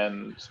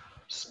 And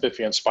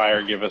Spiffy and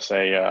Spire give us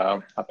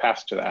a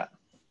path to that.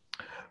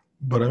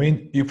 But I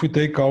mean, if we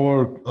take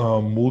our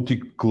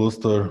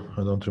multi-cluster,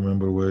 I don't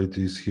remember where it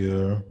is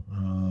here,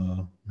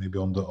 maybe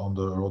on the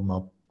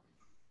roadmap.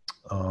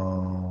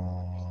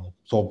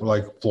 So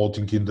like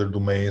floating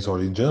interdomains, or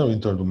in general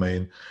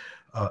interdomain,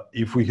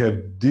 if we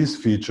have this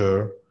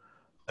feature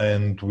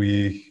and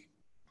we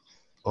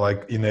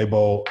like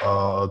enable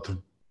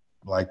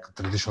like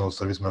traditional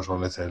service mesh, or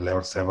let's say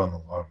layer 7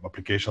 or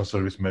application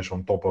service mesh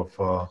on top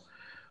of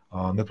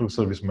network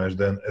service mesh,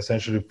 then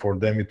essentially for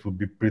them it would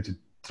be pretty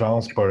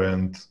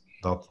transparent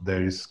that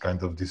there is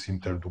kind of this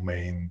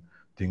interdomain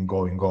thing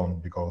going on,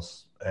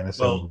 because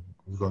NSM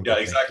is going to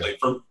exactly.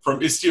 From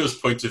Istio's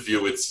point of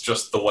view, it's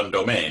just the one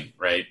domain,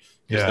 right?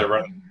 Because they're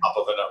running on top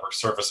of a network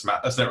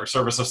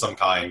service of some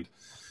kind,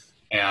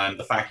 and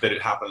the fact that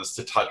it happens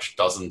to touch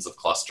dozens of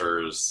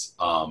clusters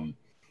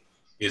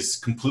is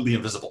completely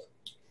invisible.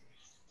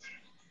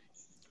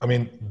 I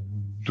mean,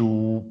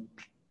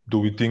 do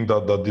we think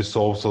that this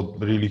solves a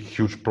really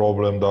huge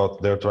problem that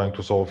they're trying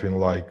to solve in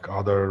like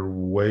other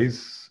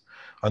ways?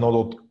 I know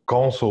that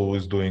Console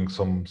is doing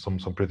some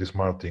pretty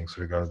smart things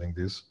regarding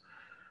this,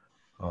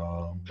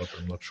 but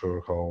I'm not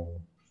sure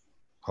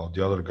how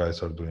the other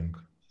guys are doing.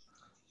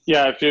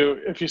 Yeah,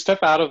 if you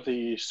step out of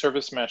the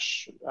service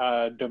mesh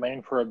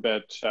domain for a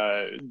bit,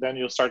 then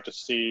you'll start to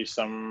see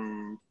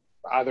some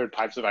other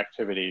types of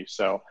activity.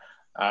 So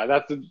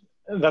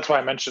that's why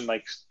I mentioned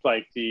like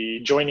the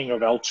joining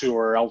of L2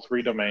 or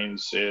L3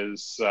 domains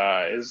is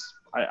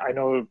I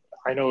know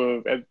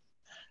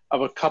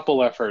of a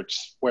couple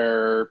efforts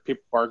where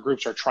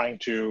groups are trying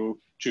to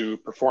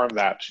perform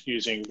that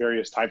using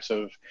various types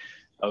of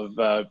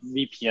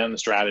VPN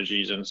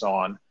strategies and so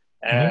on.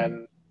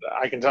 And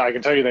I can tell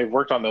you they've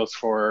worked on those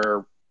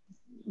for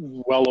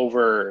well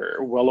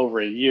over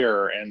a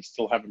year and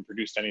still haven't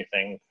produced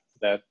anything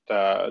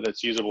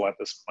that's usable at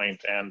this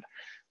point. And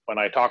when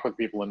I talk with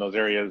people in those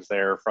areas,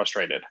 they're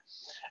frustrated.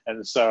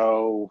 And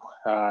so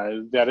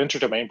that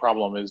interdomain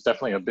problem is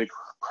definitely a big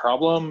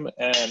problem,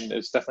 and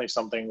it's definitely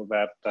something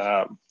that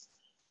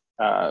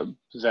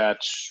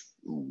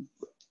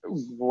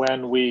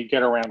when we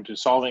get around to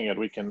solving it,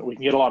 we can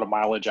get a lot of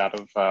mileage out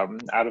of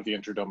the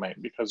interdomain,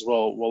 because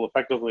we'll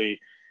effectively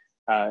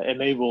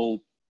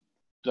enable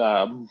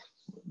the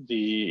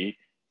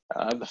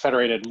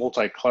federated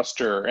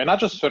multi-cluster, and not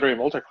just federated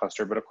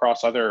multi-cluster, but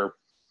across other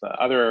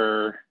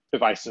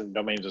devices and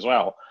domains as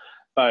well,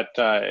 but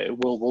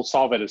we'll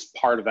solve it as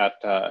part of that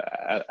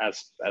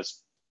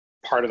as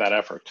part of that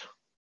effort.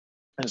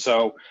 And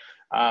so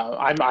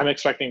I'm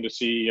expecting to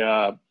see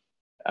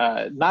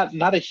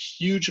not a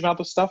huge amount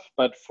of stuff,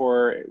 but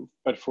for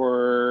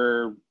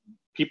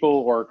people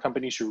or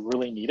companies who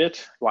really need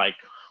it, like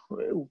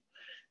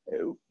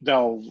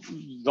there'll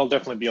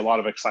definitely be a lot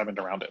of excitement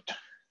around it.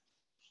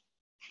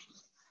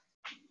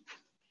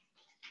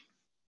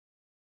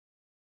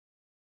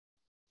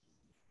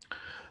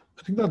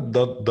 I think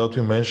that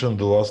we mentioned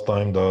the last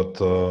time that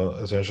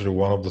essentially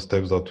one of the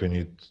steps that we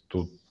need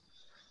to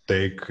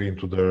take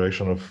into the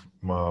direction of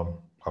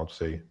how to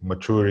say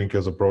maturing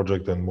as a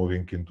project and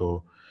moving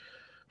into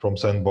from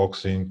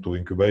sandboxing to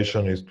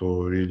incubation is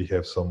to really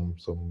have some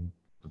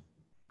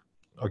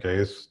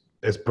okay,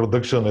 as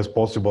production as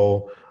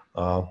possible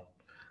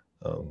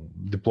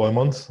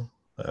deployments.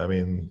 I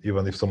mean,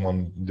 even if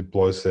someone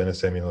deploys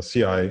NSM in a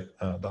CI,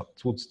 that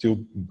would still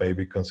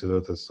maybe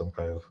considered as some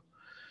kind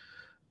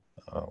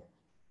of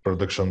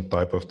production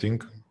type of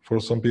thing for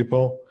some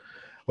people.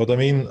 But I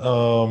mean,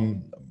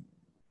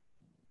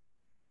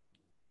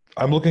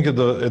 I'm looking at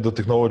the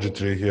technology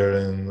tree here,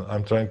 and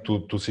I'm trying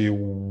to see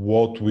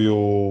what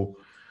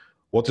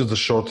is the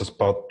shortest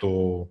path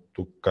to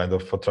kind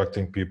of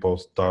attracting people,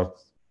 start,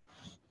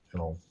 you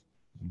know,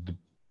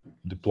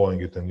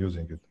 deploying it and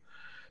using it.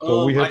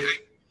 So we have,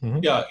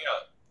 yeah,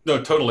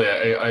 no, totally.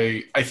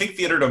 I think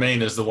the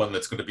interdomain is the one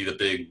that's going to be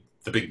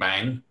the big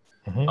bang.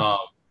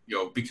 You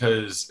know,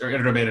 because or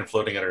interdomain and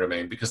floating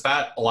interdomain, because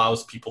that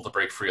allows people to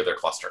break free of their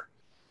cluster,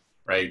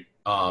 right?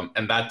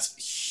 And that's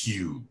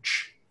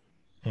huge.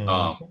 You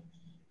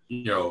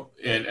know,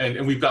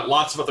 and we've got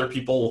lots of other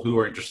people who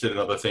are interested in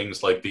other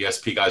things, like the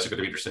SP guys are going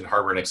to be interested in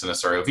Harbor-Nix and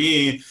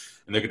SROV,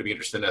 and they're going to be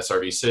interested in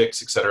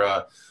SRv6,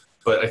 etc.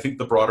 But I think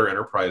the broader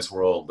enterprise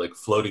world, like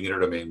floating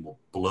interdomain, will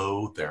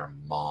blow their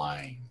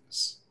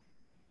minds.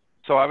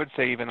 So I would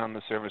say even on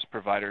the service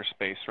provider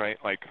space, right?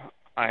 Like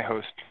I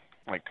host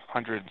like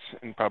hundreds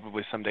and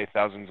probably someday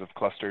thousands of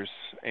clusters,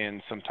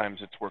 and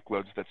sometimes it's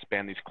workloads that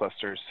span these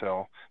clusters.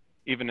 So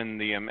even in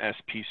the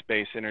SP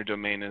space,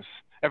 interdomain is,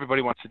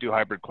 everybody wants to do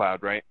hybrid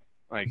cloud, right?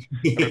 Like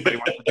everybody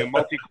wants to do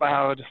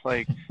multi-cloud.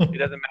 Like it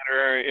doesn't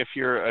matter if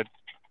you're a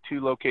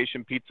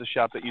 2-location pizza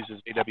shop that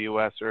uses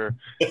AWS or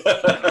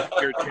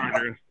your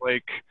charter.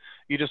 Like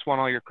you just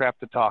want all your crap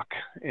to talk,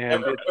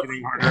 and it's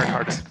getting harder and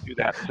harder to do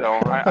that.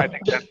 So I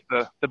think that's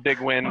the big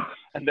win.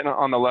 And then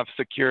on the left,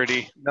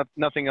 security.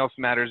 Nothing else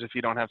matters if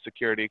you don't have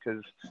security,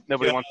 because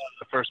nobody wants to be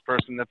the first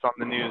person that's on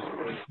the news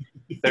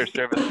with their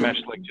service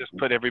mesh. Like just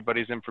put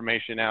everybody's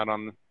information out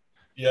on.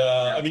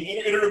 Yeah, I mean,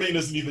 interdomain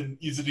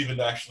isn't even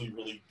actually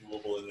really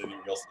doable in any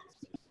real sense.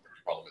 The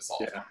problem is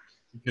solved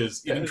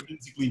because it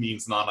intrinsically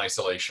means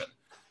non-isolation,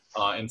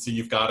 and so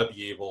you've got to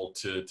be able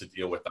to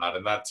deal with that,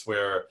 and that's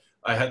where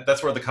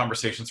the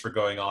conversations were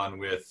going on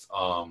with.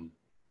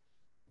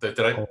 That's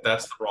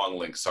the wrong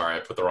link. Sorry, I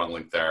put the wrong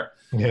link there.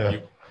 Yeah.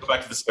 You go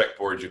back to the spec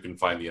board, you can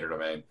find the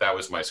interdomain. That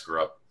was my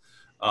screw up.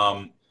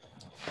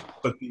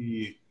 But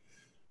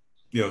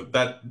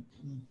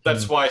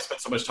that's why I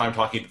spent so much time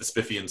talking to the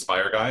Spiffy and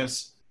Spire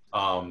guys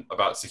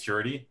about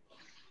security.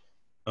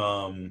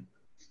 During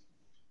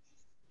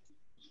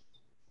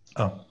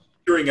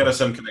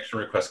NSM connection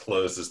request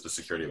closed is the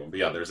security one, but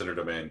yeah, there's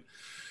interdomain.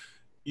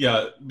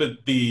 Yeah, but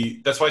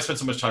that's why I spent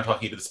so much time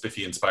talking to the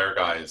Spiffy and Spire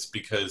guys,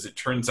 because it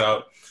turns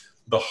out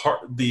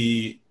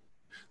the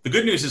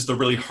good news is the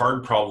really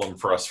hard problem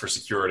for us for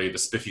security the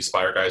Spiffy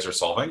Spire guys are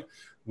solving,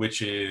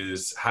 which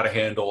is how to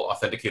handle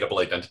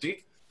authenticatable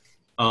identity.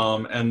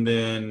 And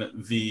then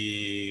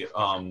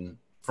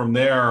from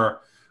there,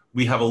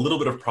 we have a little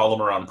bit of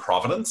problem around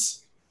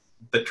provenance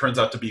that turns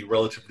out to be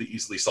relatively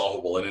easily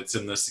solvable, and it's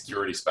in the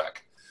security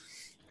spec.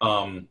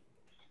 And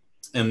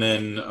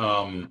then,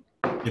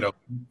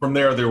 from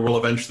there will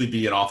eventually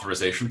be an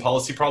authorization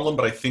policy problem,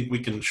 but I think we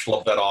can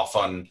schlub that off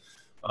on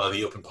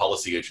the open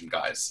policy agent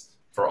guys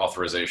for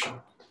authorization.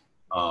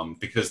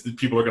 Because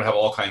people are going to have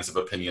all kinds of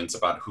opinions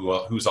about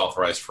who's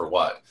authorized for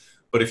what.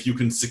 But if you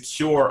can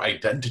secure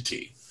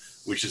identity,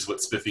 which is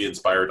what Spiffy and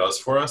Spire does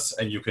for us,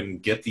 and you can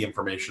get the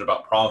information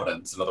about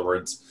provenance, in other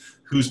words,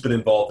 who's been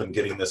involved in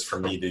getting this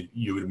from me to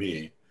you and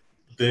me,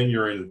 then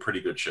you're in pretty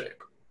good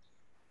shape.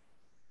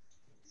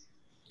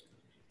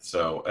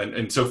 So,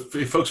 and so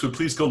if folks would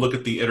please go look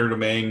at the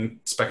interdomain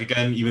spec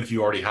again, even if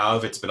you already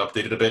have, it's been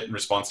updated a bit in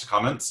response to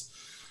comments.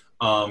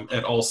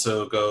 And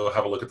also go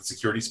have a look at the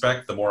security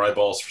spec. The more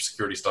eyeballs for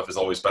security stuff is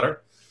always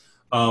better.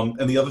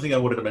 And the other thing I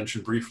wanted to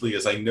mention briefly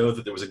is I know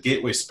that there was a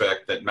gateway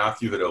spec that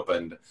Matthew had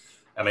opened,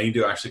 and I need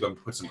to actually go and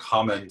put some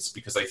comments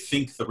because I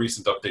think the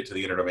recent update to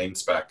the interdomain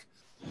spec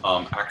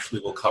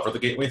actually will cover the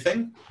gateway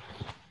thing.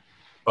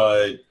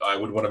 But I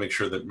would want to make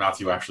sure that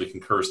Matthew actually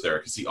concurs there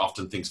because he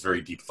often thinks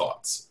very deep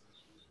thoughts.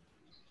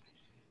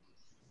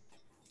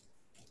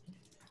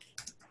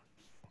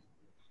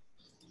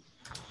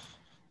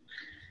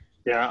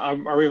 Yeah, I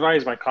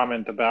revised my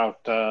comment about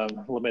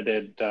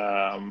limited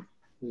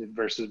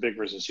versus big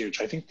versus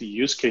huge. I think the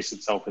use case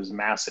itself is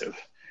massive.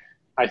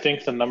 I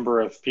think the number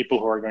of people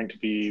who are going to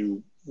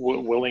be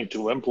willing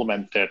to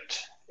implement it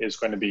is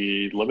going to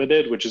be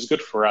limited, which is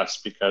good for us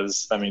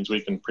because that means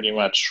we can pretty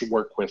much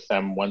work with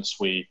them once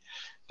we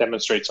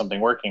demonstrate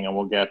something working, and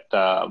we'll get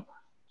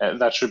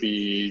that should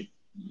be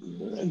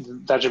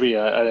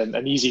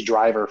an easy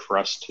driver for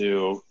us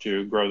to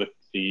grow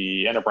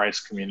the enterprise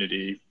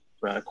community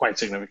quite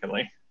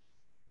significantly.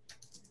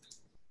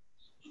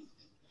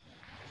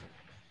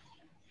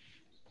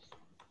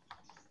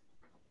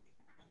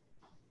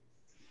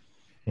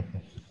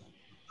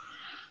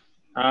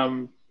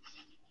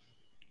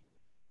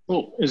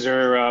 Cool. Is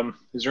there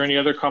any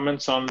other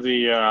comments on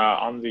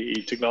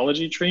the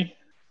technology tree?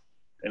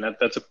 And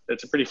that's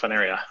a pretty fun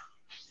area.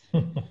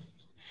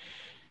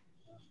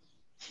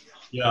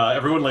 Yeah,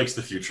 everyone likes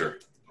the future.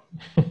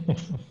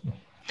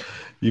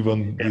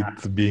 Even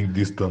it's being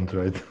distant,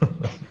 right?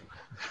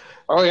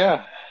 Oh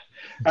yeah.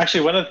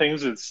 Actually, one of the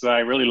things that I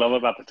really love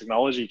about the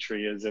technology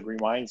tree is it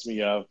reminds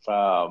me of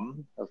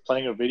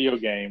playing a video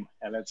game,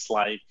 and it's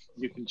like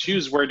you can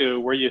choose where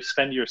you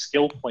spend your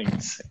skill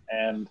points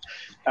and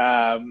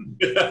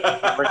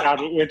work out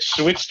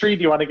which tree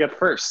do you want to get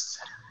first.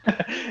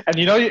 And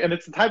and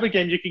it's the type of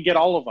game you can get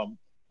all of them,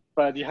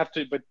 but you have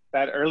to. But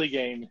that early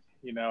game,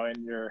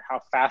 and how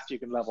fast you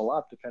can level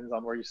up depends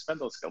on where you spend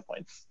those skill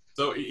points.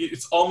 So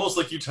it's almost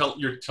like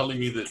you're telling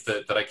me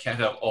that I can't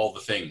have all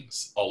the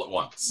things all at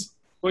once.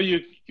 Well,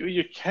 you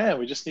can.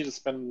 We just need to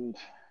spend.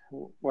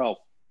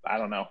 Well, I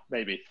don't know.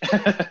 Maybe.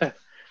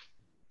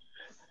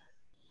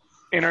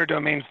 Inner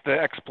domain's the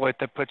exploit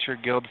that puts your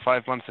guild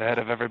 5 months ahead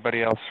of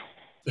everybody else.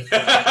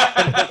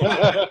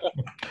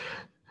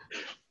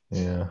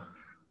 Yeah.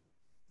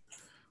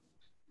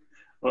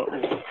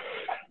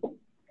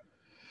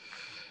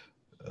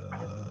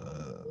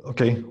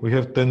 Okay, we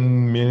have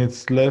 10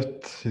 minutes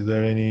left. Is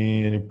there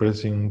any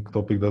pressing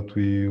topic that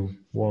we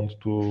want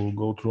to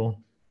go through?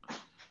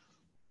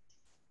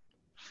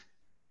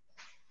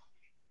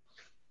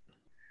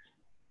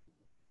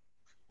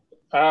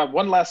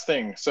 One last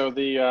thing. So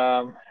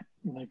the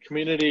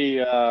community,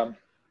 so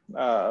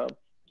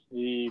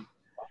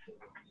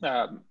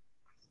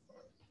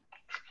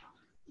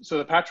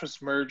the patch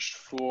was merged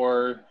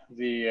for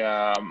the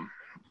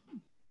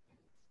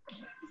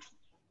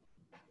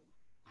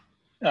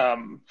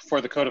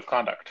code of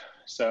conduct.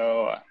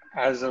 So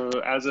as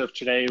of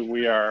today,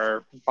 we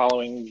are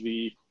following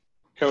the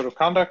code of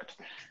conduct.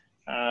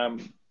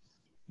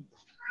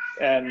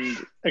 And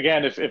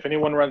again, if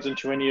anyone runs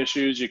into any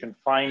issues, you can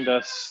find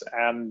us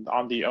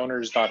on the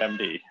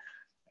owners.md,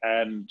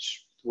 and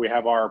we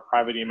have our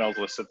private emails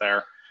listed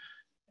there.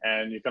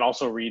 And you can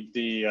also read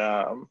the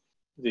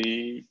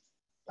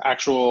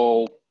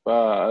actual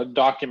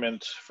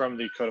document from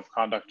the code of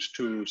conduct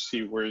to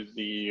see where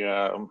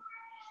the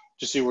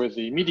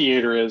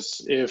mediator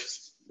is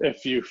if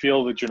you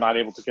feel that you're not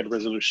able to get a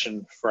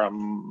resolution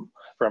from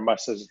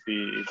us as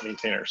the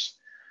maintainers.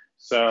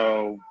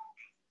 So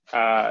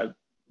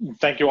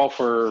thank you all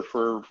for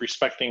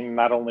respecting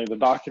not only the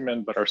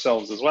document but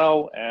ourselves as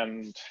well.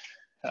 And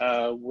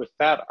with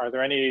that, are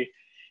there any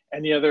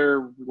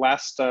other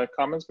last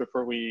comments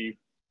before we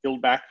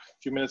yield back a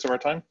few minutes of our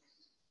time?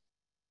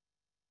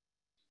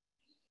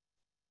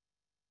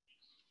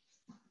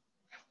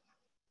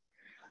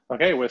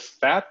 Okay, with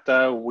that,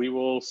 we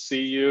will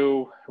see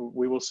you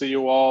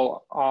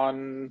all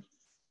on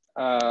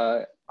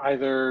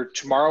either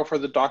tomorrow for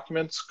the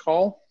documents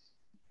call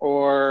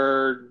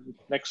or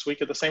next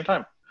week at the same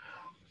time.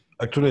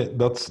 Actually,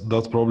 that's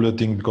probably a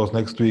thing, because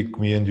next week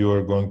me and you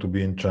are going to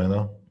be in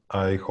China.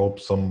 I hope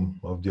some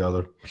of the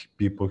other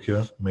people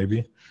here,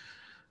 maybe.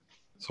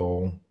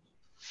 So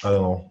I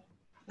don't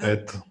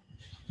know.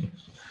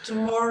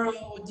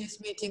 Tomorrow,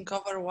 this meeting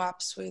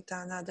overlaps with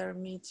another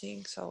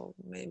meeting, so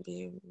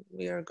maybe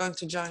we are going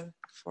to join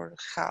for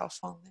half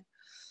only.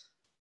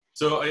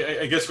 So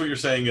I guess what you're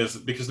saying is,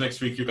 because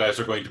next week you guys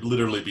are going to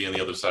literally be on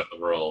the other side of the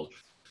world,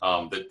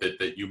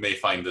 that you may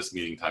find this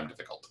meeting time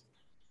difficult.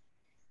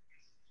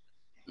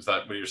 Is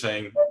that what you're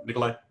saying,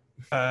 Nikolai?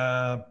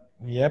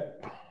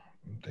 Yep.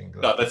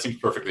 No, that seems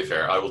perfectly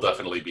fair. I will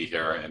definitely be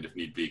here, and if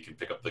need be, can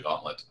pick up the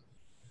gauntlet.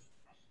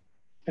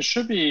 It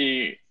should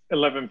be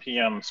 11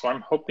 p.m. So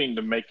I'm hoping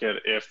to make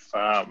it if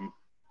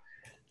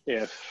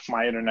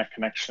my internet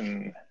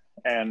connection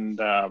and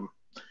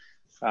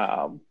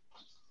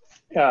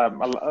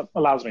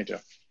allows me to.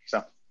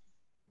 So.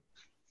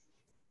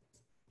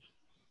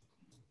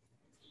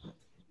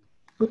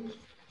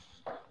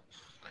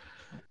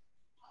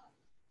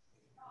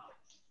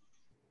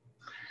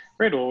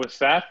 Great. Well, with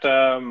that,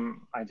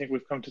 I think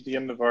we've come to the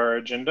end of our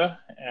agenda,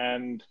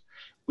 and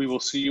we will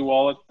see you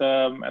all at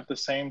the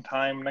same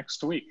time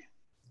next week.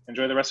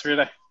 Enjoy the rest of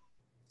your day.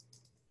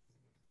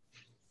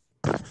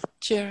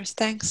 Cheers.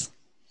 Thanks.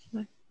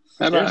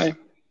 Bye-bye.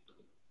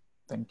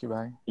 Thank you.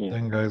 Bye.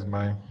 Thank you guys.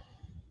 Bye.